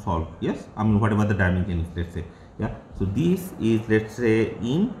how to solve. Yes, I mean whatever the dimension is, let's say, yeah. So this is, let's say,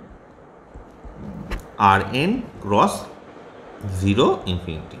 in Rn cross 0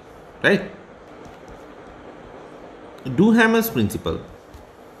 infinity, right? Duhamel's principle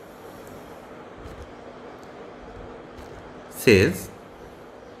says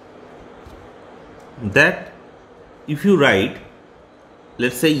that if you write,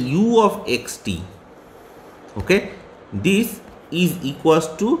 let's say, u of xt, okay, this is equals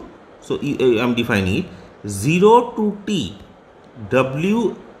to, so I am defining it, 0 to t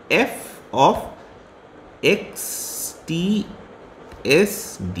wf of xt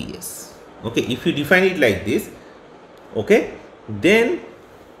s ds. Okay, if you define it like this, okay, then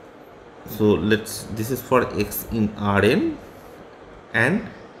so this is for x in Rn and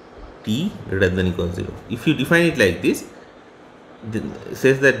t greater than equal 0. If you define it like this, then it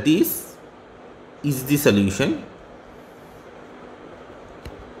says that this is the solution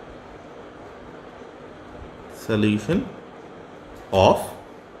of,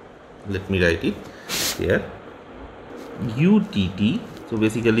 let me write it here, utt. So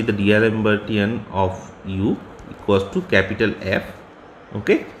basically the D'Alembertian of u equals to capital F,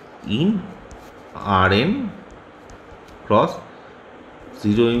 okay, in Rn cross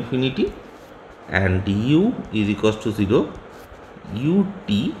 0 infinity, and du is equals to 0,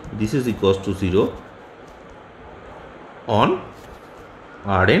 ut this is equals to 0 on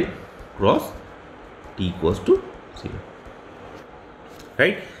Rn cross t equals to 0,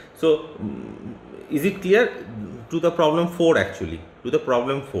 right? So is it clear? To the problem 4, actually, to the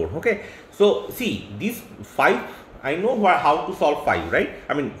problem 4. Okay, so see, this 5, I know how to solve 5, right?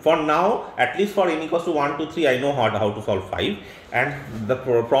 I mean, for now, at least for n equals to 1 to 3, I know how to solve 5, and the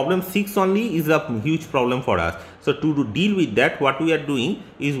problem 6 only is a huge problem for us. So to deal with that, what we are doing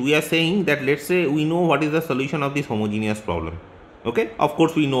is, we are saying that, let's say, we know what is the solution of this homogeneous problem. Okay, of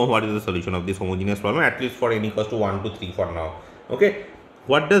course we know what is the solution of this homogeneous problem, at least for n equals to 1 to 3 for now. Okay,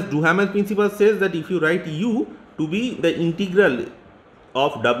 what does Duhamel principle says? That if you write u to be the integral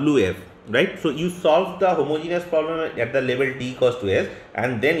of wf, right? So you solve the homogeneous problem at the level t equals to s,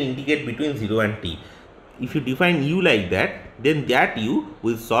 and then integrate between 0 and t. If you define u like that, then that u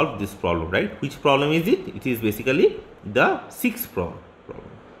will solve this problem, right? Which problem is it? It is basically the 6th problem.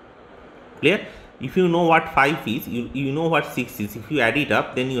 Clear? If you know what 5 is, you know what 6 is. If you add it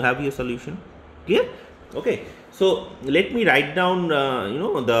up, then you have your solution. Clear? Okay. So let me write down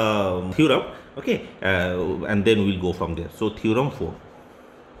the theorem, okay, and then we'll go from there. So theorem 4.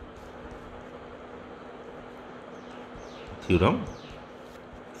 Theorem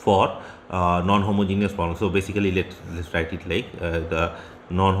for non-homogeneous problem. So basically, let's write it like the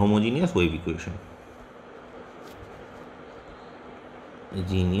non-homogeneous wave equation.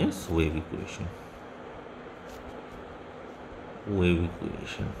 Homogeneous wave equation.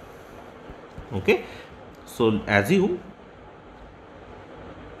 Okay. So assume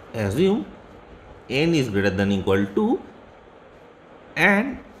n is greater than equal to,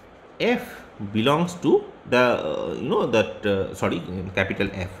 and f belongs to the sorry, capital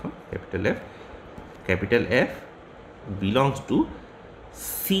F, capital F belongs to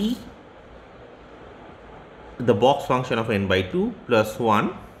C, the box function of n by 2 plus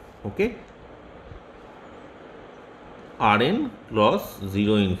 1, okay, Rn cross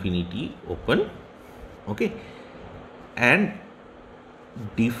 0 infinity open, okay, and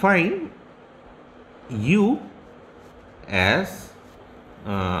define U as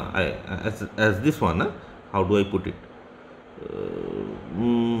as this one. How do I put it?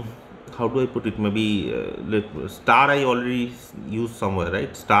 How do I put it? Maybe star I already used somewhere,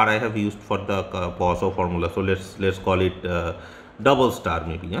 right? Star I have used for the Poisson formula, so let's call it double star,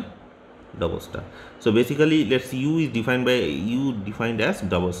 maybe, yeah, double star. So basically, let's U is defined by defined as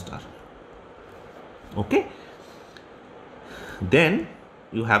double star, okay. Then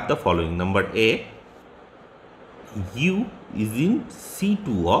you have the following: number A, U is in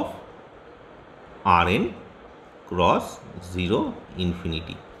C2 of Rn cross 0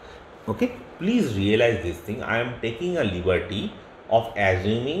 infinity, okay. Please realize this thing. I am taking a liberty of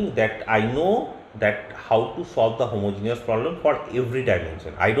assuming that I know that how to solve the homogeneous problem for every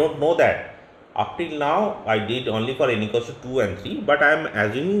dimension. I don't know that. Up till now, I did only for n equals to 2 and 3, but I am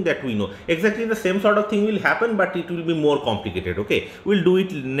assuming that we know. Exactly the same sort of thing will happen, but it will be more complicated, okay. We'll do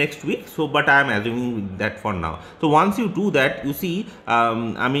it next week, so but I am assuming that for now. So once you do that, you see,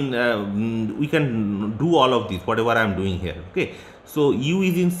 we can do all of this, whatever I am doing here, okay. So U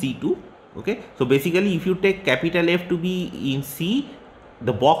is in C2, okay. So basically, if you take capital F to be in C,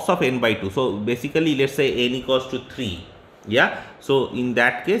 the box of n by 2, so basically let's say n equals to 3, yeah. So in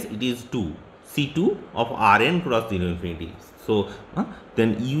that case, it is 2. C2 of Rn cross 0 infinity. So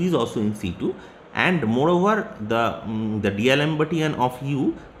then U is also in C2, and moreover the D'Alembert of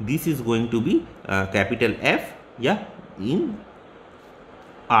U, this is going to be capital F, yeah, in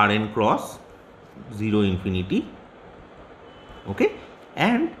Rn cross 0 infinity, okay,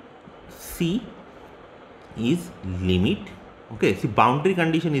 and C is limit, okay. See, boundary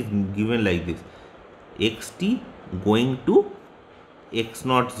condition is given like this: xt going to x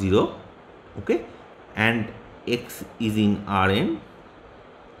naught 0, okay, and x is in Rn,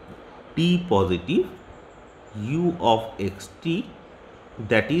 t positive, U of xt,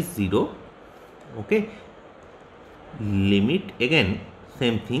 that is 0, okay, limit, again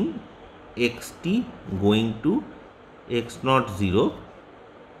same thing, xt going to x naught 0,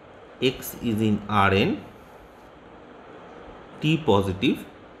 x is in Rn, t positive,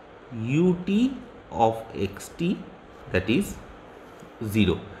 ut of xt, that is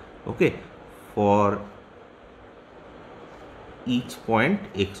 0, okay, for each point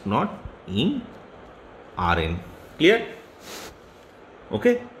x naught in Rn. Clear?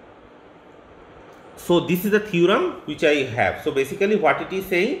 Okay. So this is the theorem which I have. So basically what it is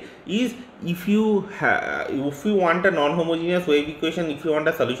saying is, if you want a non-homogeneous wave equation, if you want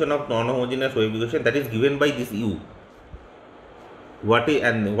a solution of non-homogeneous wave equation, that is given by this U. What is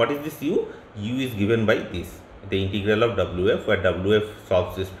this U? U is given by this, the integral of WF, where WF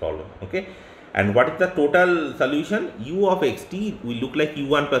solves this problem, okay. And what is the total solution? U of xt will look like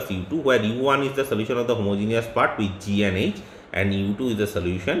U1 plus U2, where U1 is the solution of the homogeneous part with G and H, and U2 is the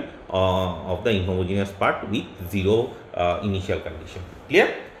solution of the inhomogeneous part with 0 initial condition.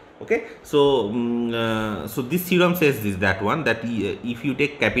 Clear? Okay. So so this theorem says this, that if you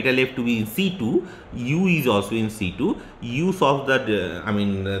take capital F to be in C2, U is also in C2, U solves the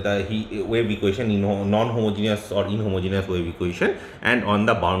the wave equation in non-homogeneous or inhomogeneous wave equation, and on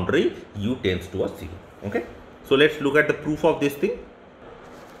the boundary U tends to a 0. Okay. So let's look at the proof of this thing.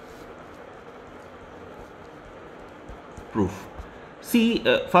 Proof. See,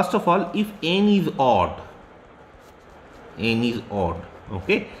 first of all, if n is odd,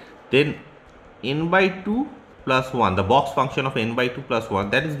 okay, then n by 2 plus 1, the box function of n by 2 plus 1,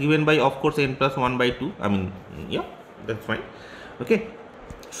 that is given by, of course, n plus 1 by 2. I mean, yeah, that's fine. Okay.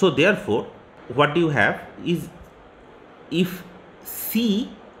 So therefore, what you have is, if C,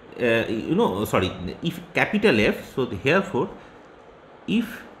 if capital F, so therefore,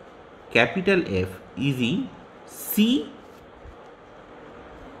 if capital F is in C2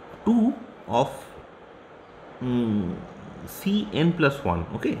 of Cn plus 1,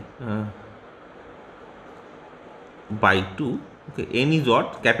 okay, by 2, okay, n is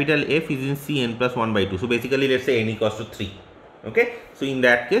odd, capital F is in Cn plus 1 by 2. So basically, let's say n equals to 3. Okay. So in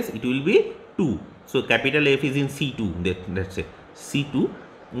that case, it will be 2. So capital F is in C2, let's say C2,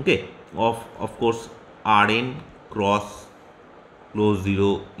 okay, of course Rn cross close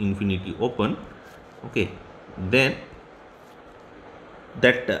 0 infinity open, okay. Then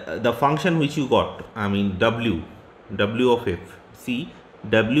that the function which you got, I mean W of F, see,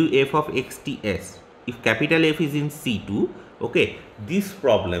 WF of XTS. If capital F is in C2, okay, this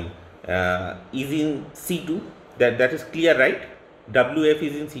problem is in C2. That is clear, right? WF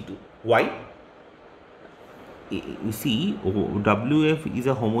is in C2. Why? You see, WF is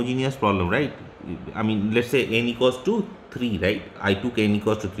a homogeneous problem, right? I mean, let's say n equals to 3, right? I took n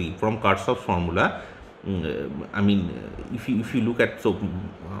equals to 3 from Kirchhoff's formula. I mean, if you look at, so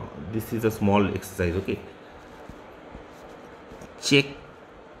this is a small exercise, okay? Check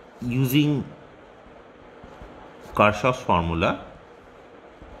using Kirchhoff's formula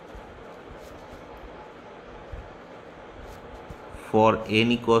for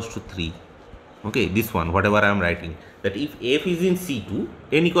n equals to 3. Okay, this one, whatever I am writing, that if f is in C2,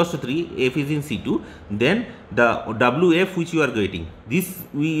 n equals to 3, f is in C2, then the WF which you are getting, this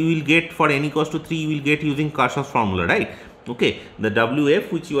we will get for n equals to 3, you will get using Kirchhoff's formula, right? Okay, the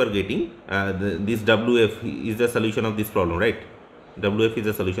WF which you are getting, this WF is the solution of this problem, right? WF is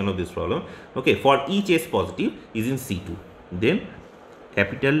the solution of this problem. Okay, for each S positive is in C2, then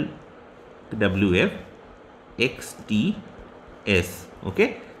capital WF XTS,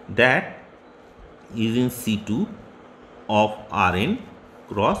 okay, that is in C2 of Rn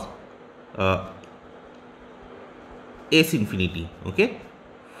cross S infinity, okay,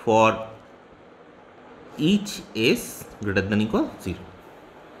 for each S greater than equal 0.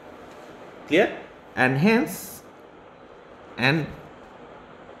 Clear? And hence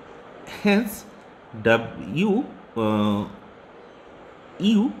W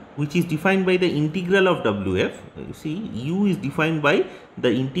U, which is defined by the integral of WF, you see, U is defined by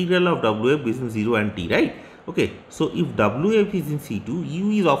the integral of WF between 0 and t, right? Okay, so if WF is in C2, U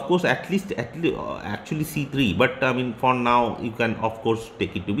is of course at least actually C3, but I mean for now you can of course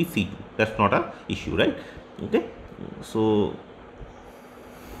take it to be C2. That's not a issue, right? Okay, so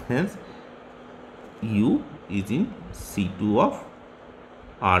hence U is in C2 of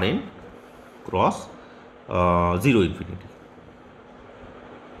Rn cross 0 infinity.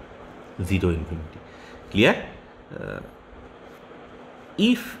 0 infinity. Clear?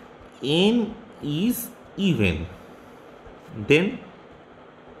 If n is even, then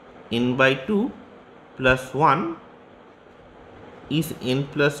n by 2 plus 1 is n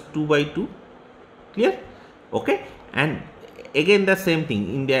plus 2 by 2. Clear? Okay, and again the same thing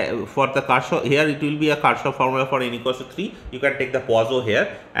in the for the Kirchhoff, here it will be a Kirchhoff formula for n equals to 3. You can take the Poisson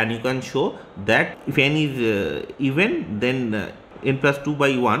here and you can show that if n is even, then n plus 2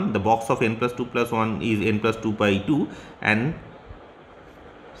 by 1, the box of n plus 2 plus 1 is n plus 2 by 2, and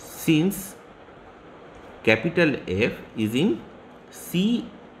since capital F is in C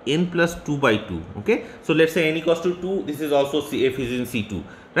n plus 2 by 2, okay, so let's say n equals to 2, this is also F is in C2,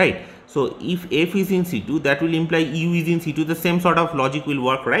 right? So if F is in C2, that will imply U is in C2, the same sort of logic will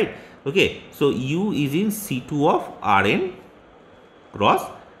work, right? Okay, so U is in C2 of Rn cross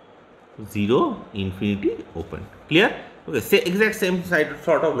 0 infinity open. Clear? Okay, say exact same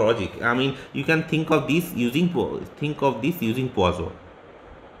sort of logic. I mean, you can think of this using Poisson. Of this using Poisson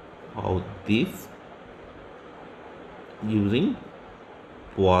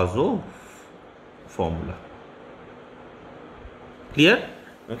formula. Clear?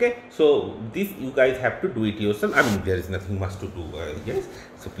 Okay, so this you guys have to do it yourself. I mean, there is nothing much to do, guys.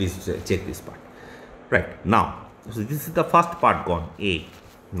 So please check this part. Right now, so this is the first part gone. A.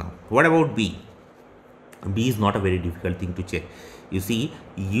 Now, what about B? B is not a very difficult thing to check. You see,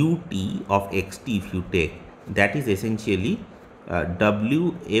 ut of xt, if you take, that is essentially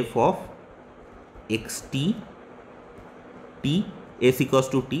wf of xt t, s equals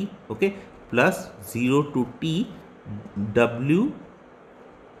to t, okay, plus 0 to t w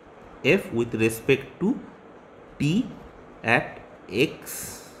f with respect to t at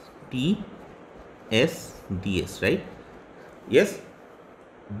x t s ds, right? Yes.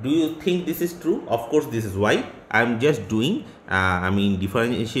 Do you think this is true? Of course, this is why I am just doing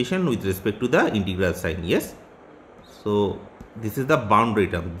differentiation with respect to the integral sign. Yes. So this is the boundary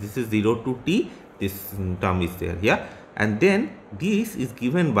term. This is 0 to t. This term is there. Yeah. And then this is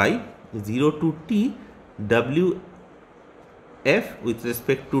given by 0 to t w f with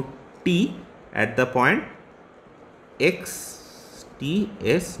respect to t at the point x t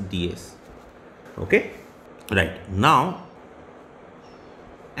s ds. Okay. Right. Now,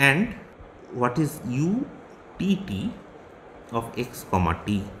 and what is u t t of x comma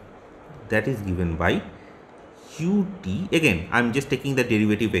t, that is given by u t. Again, I am just taking the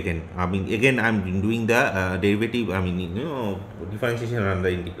derivative again. I mean, again I am doing the derivative, differentiation on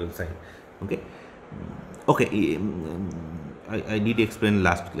the integral side. Okay. Okay, I did explain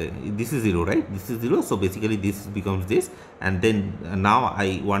last, this is 0, right? This is 0, so basically this becomes this, and then now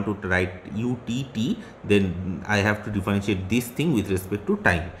I want to write UTT, then I have to differentiate this thing with respect to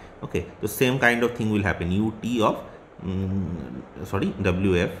time. Okay, the same kind of thing will happen. UT of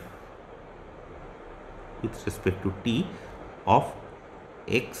WF with respect to T of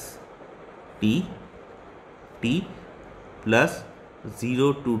X T plus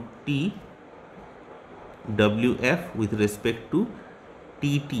 0 to T WF with respect to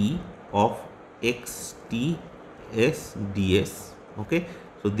TT of X T S ds. Okay,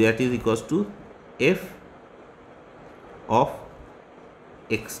 so that is equals to F of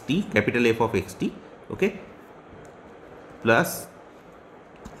xt, capital F of xt, okay, plus,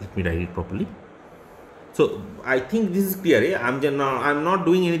 let me write it properly. So I think this is clear. Yeah? I'm not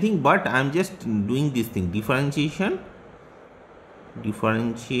doing anything, but I'm just doing this thing, differentiation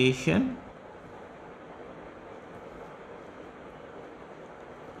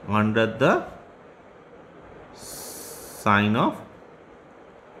under the sign of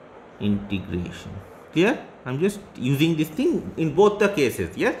integration. Clear? I'm just using this thing in both the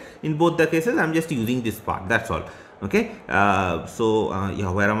cases. Yes, in both the cases I'm just using this part, that's all. Okay,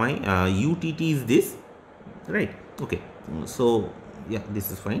 yeah, where am I? UTT is this, right? Okay, so yeah, this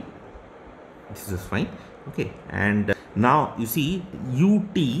is fine, okay. And now you see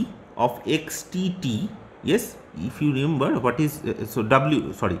UT of XTT. Yes, if you remember what is this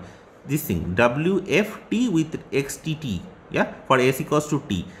thing WFT with XTT, yeah, for S equals to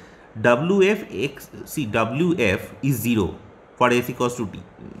T. WF is 0 for S equals to T.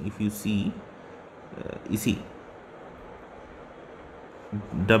 If you see,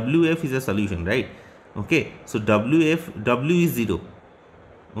 WF is a solution, right? Okay, so W is 0,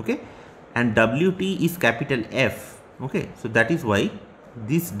 okay, and WT is capital F, okay, so that is why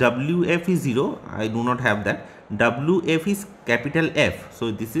this WF is 0. I do not have that. WF is capital F,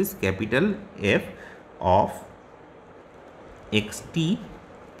 so this is capital F of XT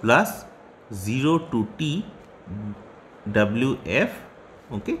plus 0 to T WF,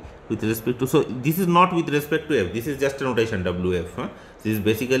 okay, with respect to, so this is not with respect to F, this is just a notation WF. This is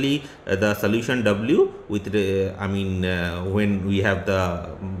basically the solution W with when we have the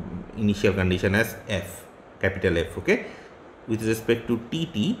initial condition as F, capital F, okay, with respect to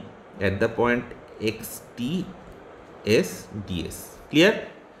TT at the point XT S ds. Clear?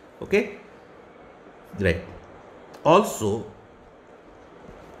 Okay, right. Also,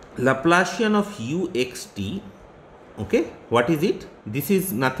 Laplacian of uxt, okay, what is it? This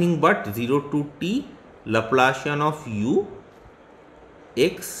is nothing but 0 to T Laplacian of u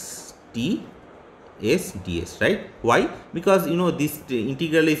x t s ds, right? Why? Because you know this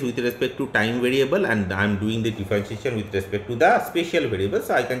integral is with respect to time variable and I am doing the differentiation with respect to the spatial variable,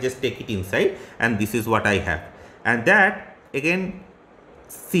 so I can just take it inside and this is what I have. And that again,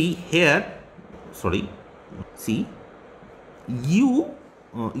 see here, see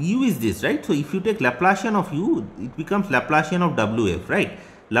u is this, right? So if you take Laplacian of u, it becomes Laplacian of wf, right?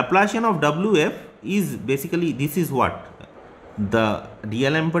 Laplacian of wf is basically, this is what the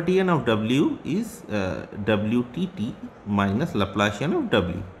D'Alembertian of w is wtt minus Laplacian of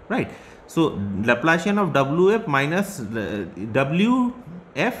w, right? So Laplacian of wf minus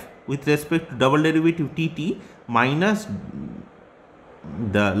wf with respect to double derivative tt minus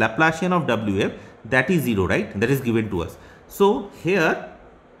the Laplacian of wf, that is 0, right? That is given to us. So here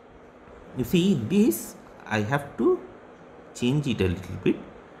you see this, I have to change it a little bit.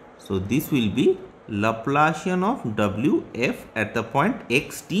 So this will be Laplacian of wf at the point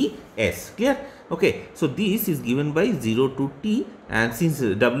xts. Clear? Okay, so this is given by 0 to t, and since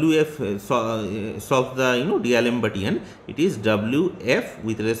wf solves the D'Alembertian, it is wf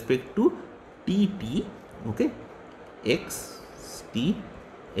with respect to tt, okay, xts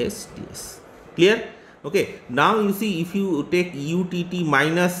ds. Clear? Okay, now you see if you take utt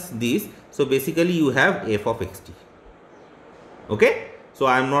minus this, so basically you have f of xt. Okay, so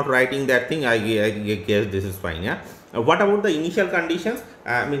I am not writing that thing. I guess this is fine. Yeah. What about the initial conditions?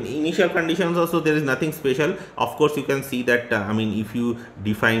 Initial conditions also there is nothing special. Of course, you can see that if you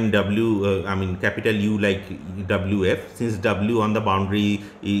define w, capital U like wf, since w on the boundary,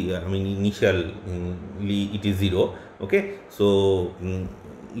 initially it is 0. Okay, so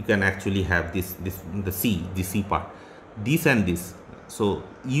you can actually have the C part, this and this. So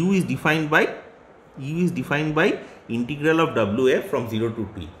u is defined by integral of wf from 0 to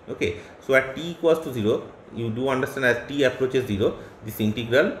t. Okay, so at t equals to 0, you do understand as t approaches 0, this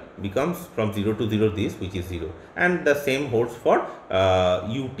integral becomes from 0 to 0 this, which is 0, and the same holds for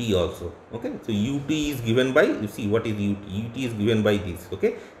ut also. Okay, so ut is given by, you see what is ut? Ut is given by this.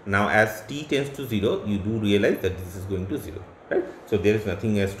 Okay, now as t tends to 0, you do realize that this is going to 0. right? So there is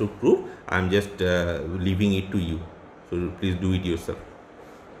nothing else to prove. I'm just leaving it to you, so please do it yourself.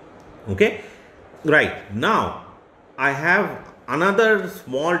 Okay, right. Now I have another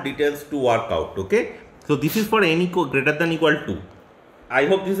small details to work out. Okay, so this is for n greater than equal to. I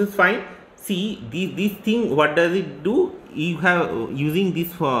hope this is fine. See, this thing, what does it do? You have using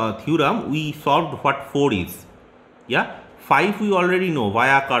this theorem, we solved what 4 is. Yeah, 5 we already know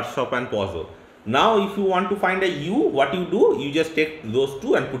via Kirchhoff and Poisson. Now if you want to find a u, what you do, you just take those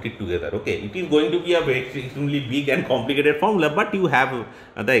two and put it together. Okay, it is going to be a very extremely big and complicated formula, but you have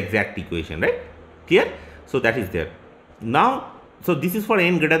the exact equation, right? Clear? So that is there. Now, so this is for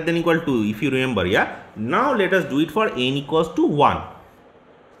n greater than equal to, if you remember. Yeah, now let us do it for n equals to 1.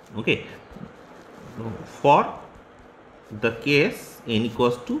 Okay, for the case n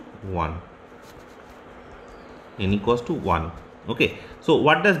equals to 1, n equals to 1. Okay, so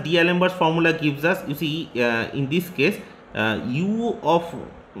what does D'Alembert's formula gives us? You see, in this case, u of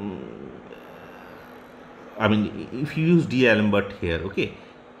I mean, if you use D'Alembert here, okay,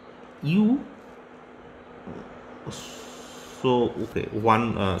 u, so okay,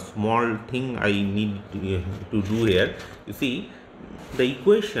 one small thing I need to do here. You see, the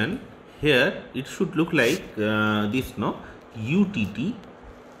equation here, it should look like this, no? utt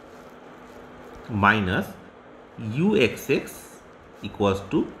minus uxx equals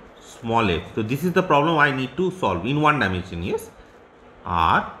to small f. So this is the problem I need to solve in one dimension. Yes,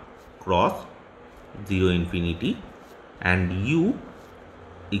 r cross 0 infinity and u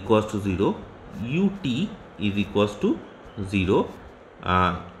equals to 0, ut is equals to 0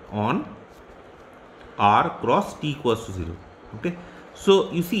 on r cross t equals to 0. Okay, so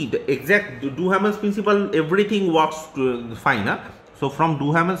you see the exact Duhamel's principle, everything works fine. Huh? So from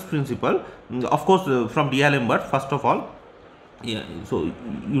Duhamel's principle, of course, from D'Alembert, first of all, yeah, so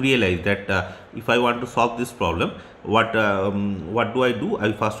you realize that if I want to solve this problem, what do I do?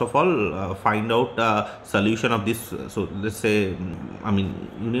 I first of all find out solution of this. So let's say, I mean,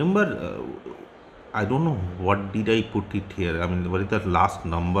 you remember, I don't know what did I put it here. I mean, what is the last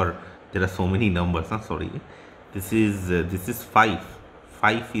number? There are so many numbers. Huh? Sorry, this is 5.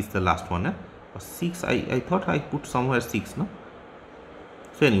 5 is the last one. Or 6. I thought I put somewhere 6. No.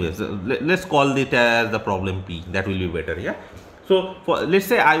 So anyways, let's call it as the problem P. That will be better. Yeah. So let's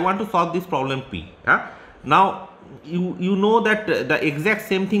say I want to solve this problem P. Yeah? Now you know that the exact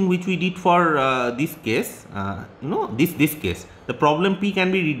same thing which we did for this case, you know, this case, the problem P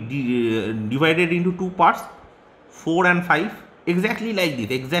can be divided into two parts, 4 and 5. Exactly like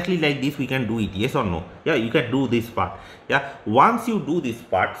this we can do it. Yes or no? Yeah, you can do this part. Yeah, once you do this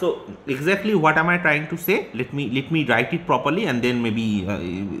part, so exactly what am I trying to say? Let me write it properly, and then maybe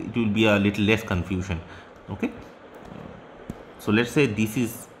it will be a little less confusion. Okay, so let's say this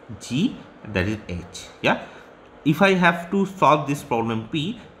is G, that is H. Yeah, if I have to solve this problem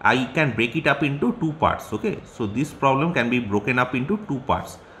P, I can break it up into two parts. Okay, so this problem can be broken up into two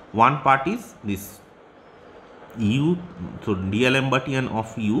parts. One part is this u, so D'Alembertian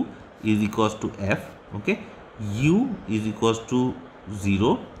of u is equals to f. Okay, u is equals to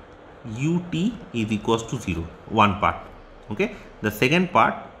 0, ut is equals to 0, one part. Okay, the second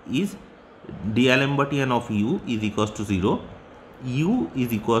part is D'Alembertian of u is equals to 0, u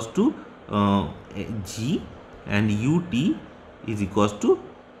is equals to g, and ut is equals to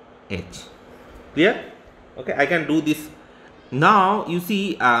h. Clear? Okay, I can do this. Now you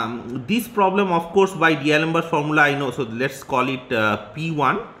see, this problem, of course, by D'Alembert's formula I know. So let's call it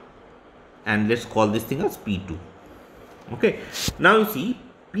P1, and let's call this thing as P2. Okay, now you see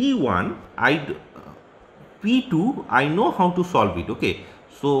P1, P2 I know how to solve it. Okay,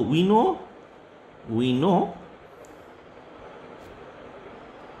 so we know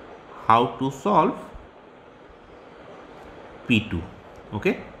how to solve P2.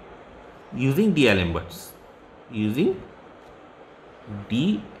 Okay, using D'Alembert's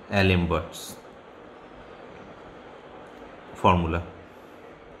formula.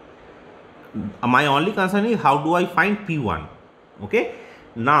 My only concern is how do I find P1. Okay,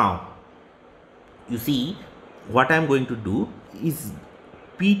 now you see what I am going to do is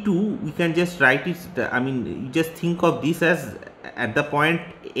P2, we can just write it, I mean, you just think of this as at the point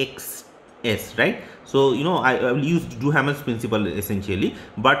xs, right? So you know, I will use Duhamel's principle essentially,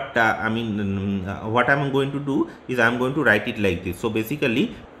 but I mean, what I am going to do is I am going to write it like this. So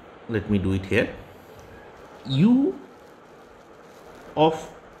basically, let me do it here. U of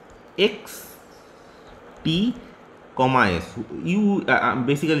x t comma s, u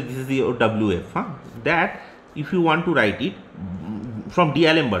basically this is the wf, huh? That if you want to write it from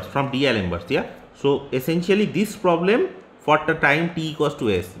D'Alembert's, yeah. So essentially this problem for the time t equals to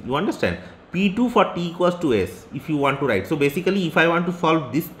s, you understand? P2 for t equals to s if you want to write. So basically if I want to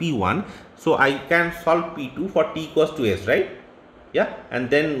solve this P1, so I can solve P2 for t equals to s, right? Yeah, and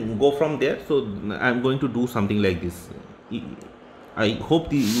then go from there. So I'm going to do something like this. I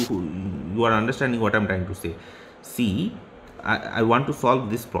hope you are understanding what I'm trying to say. See, I want to solve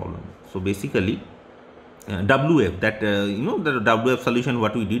this problem. So basically WF, that you know, the WF solution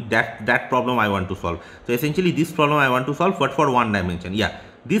what we did, that problem I want to solve. So essentially this problem I want to solve, but for one dimension. Yeah,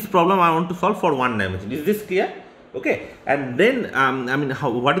 this problem I want to solve for one dimension. Is this clear? Okay, and then I mean,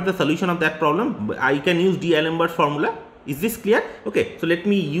 what is the solution of that problem? I can use D'Alembert's formula. Is this clear? Okay, so let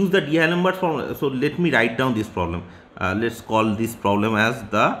me use the D'Alembert's formula. So let me write down this problem. Let's call this problem as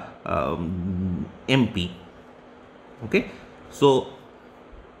the MP. Okay, so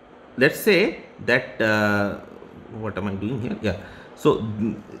let's say that what am I doing here? Yeah, so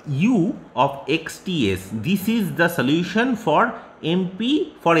u of xts, this is the solution for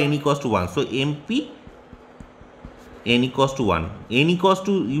MP for n equals to 1. So MP n equals to 1, n equals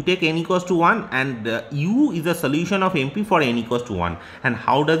to, you take n equals to 1, and u is the solution of MP for n equals to 1. And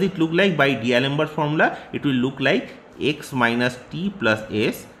how does it look like? By D'Alembert's formula, it will look like x minus t plus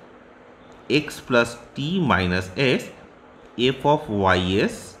s, x plus t minus s, f of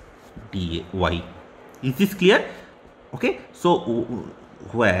ys dy. Is this clear? Okay, so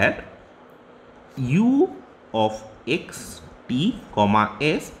where u of x t comma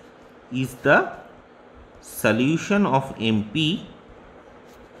s is the solution of MP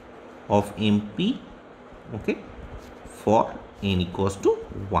okay, for n equals to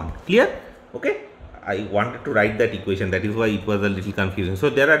 1. Clear? Okay, I wanted to write that equation, that is why it was a little confusing.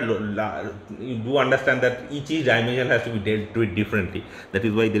 So there are, you do understand that each dimension has to be dealt with differently, that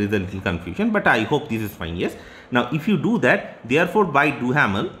is why there is a little confusion, but I hope this is fine. Yes, now if you do that, therefore by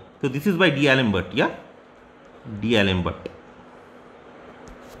Duhamel, so this is by D'Alembert. Yeah, D'Alembert.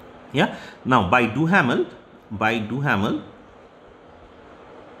 Yeah, now by Duhamel's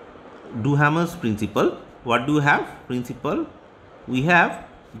principle, what do you have? Principle, we have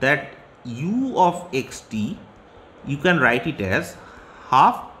that u of xt, you can write it as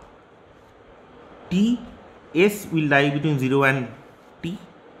half t, s will lie between 0 and t,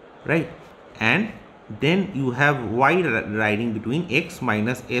 right? And then you have y riding between x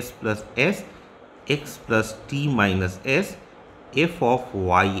minus s plus s, x plus t minus s, f of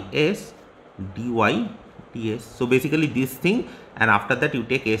ys dy ds. So basically this thing, and after that you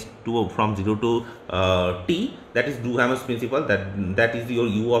take s to from 0 to t, that is Duhamel's principle, that is your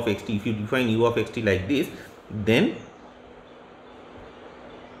u of xt. If you define u of xt like this, then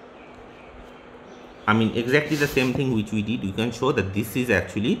I mean exactly the same thing which we did, you can show that this is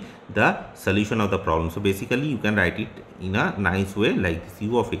actually the solution of the problem. So basically you can write it in a nice way like this: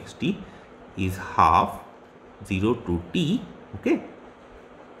 u of xt is half 0 to t, okay,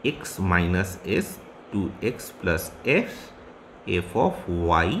 x minus s to x plus f, f of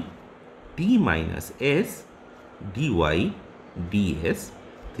y t minus s dy ds.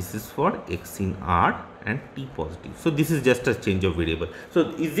 This is for x in R and t positive. So this is just a change of variable.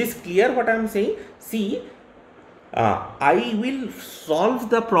 So is this clear what I am saying? See, I will solve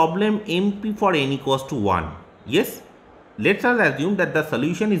the problem MP for n equals to 1. Yes, let us assume that the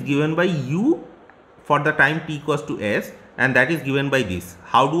solution is given by u for the time t equals to s, and that is given by this.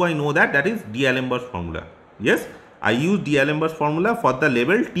 How do I know that? That is D'Alembert's formula. Yes, I use D'Alembert's formula for the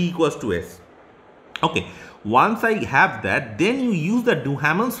level t equals to s. Okay, once I have that, then you use the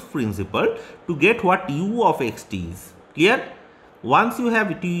Duhamel's principle to get what u of xt is. Clear? Once you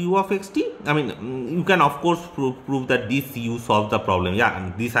have u of xt, I mean, you can of course prove that this u solves the problem. Yeah,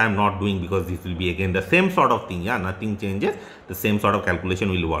 and this I am not doing because this will be again the same sort of thing. Yeah, nothing changes. The same sort of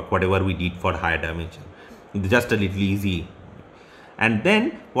calculation will work, whatever we did for higher dimension. Just a little easy. And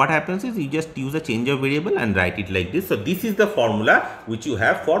then what happens is you just use a change of variable and write it like this. So this is the formula which you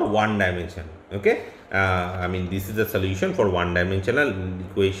have for one dimension. Okay, I mean this is the solution for one dimensional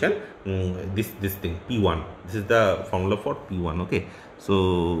equation. This thing P1. This is the formula for P1. Okay,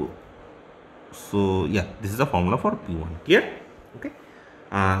 so yeah, this is the formula for P1. Clear? Okay.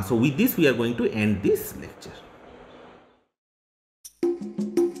 So with this we are going to end this lecture.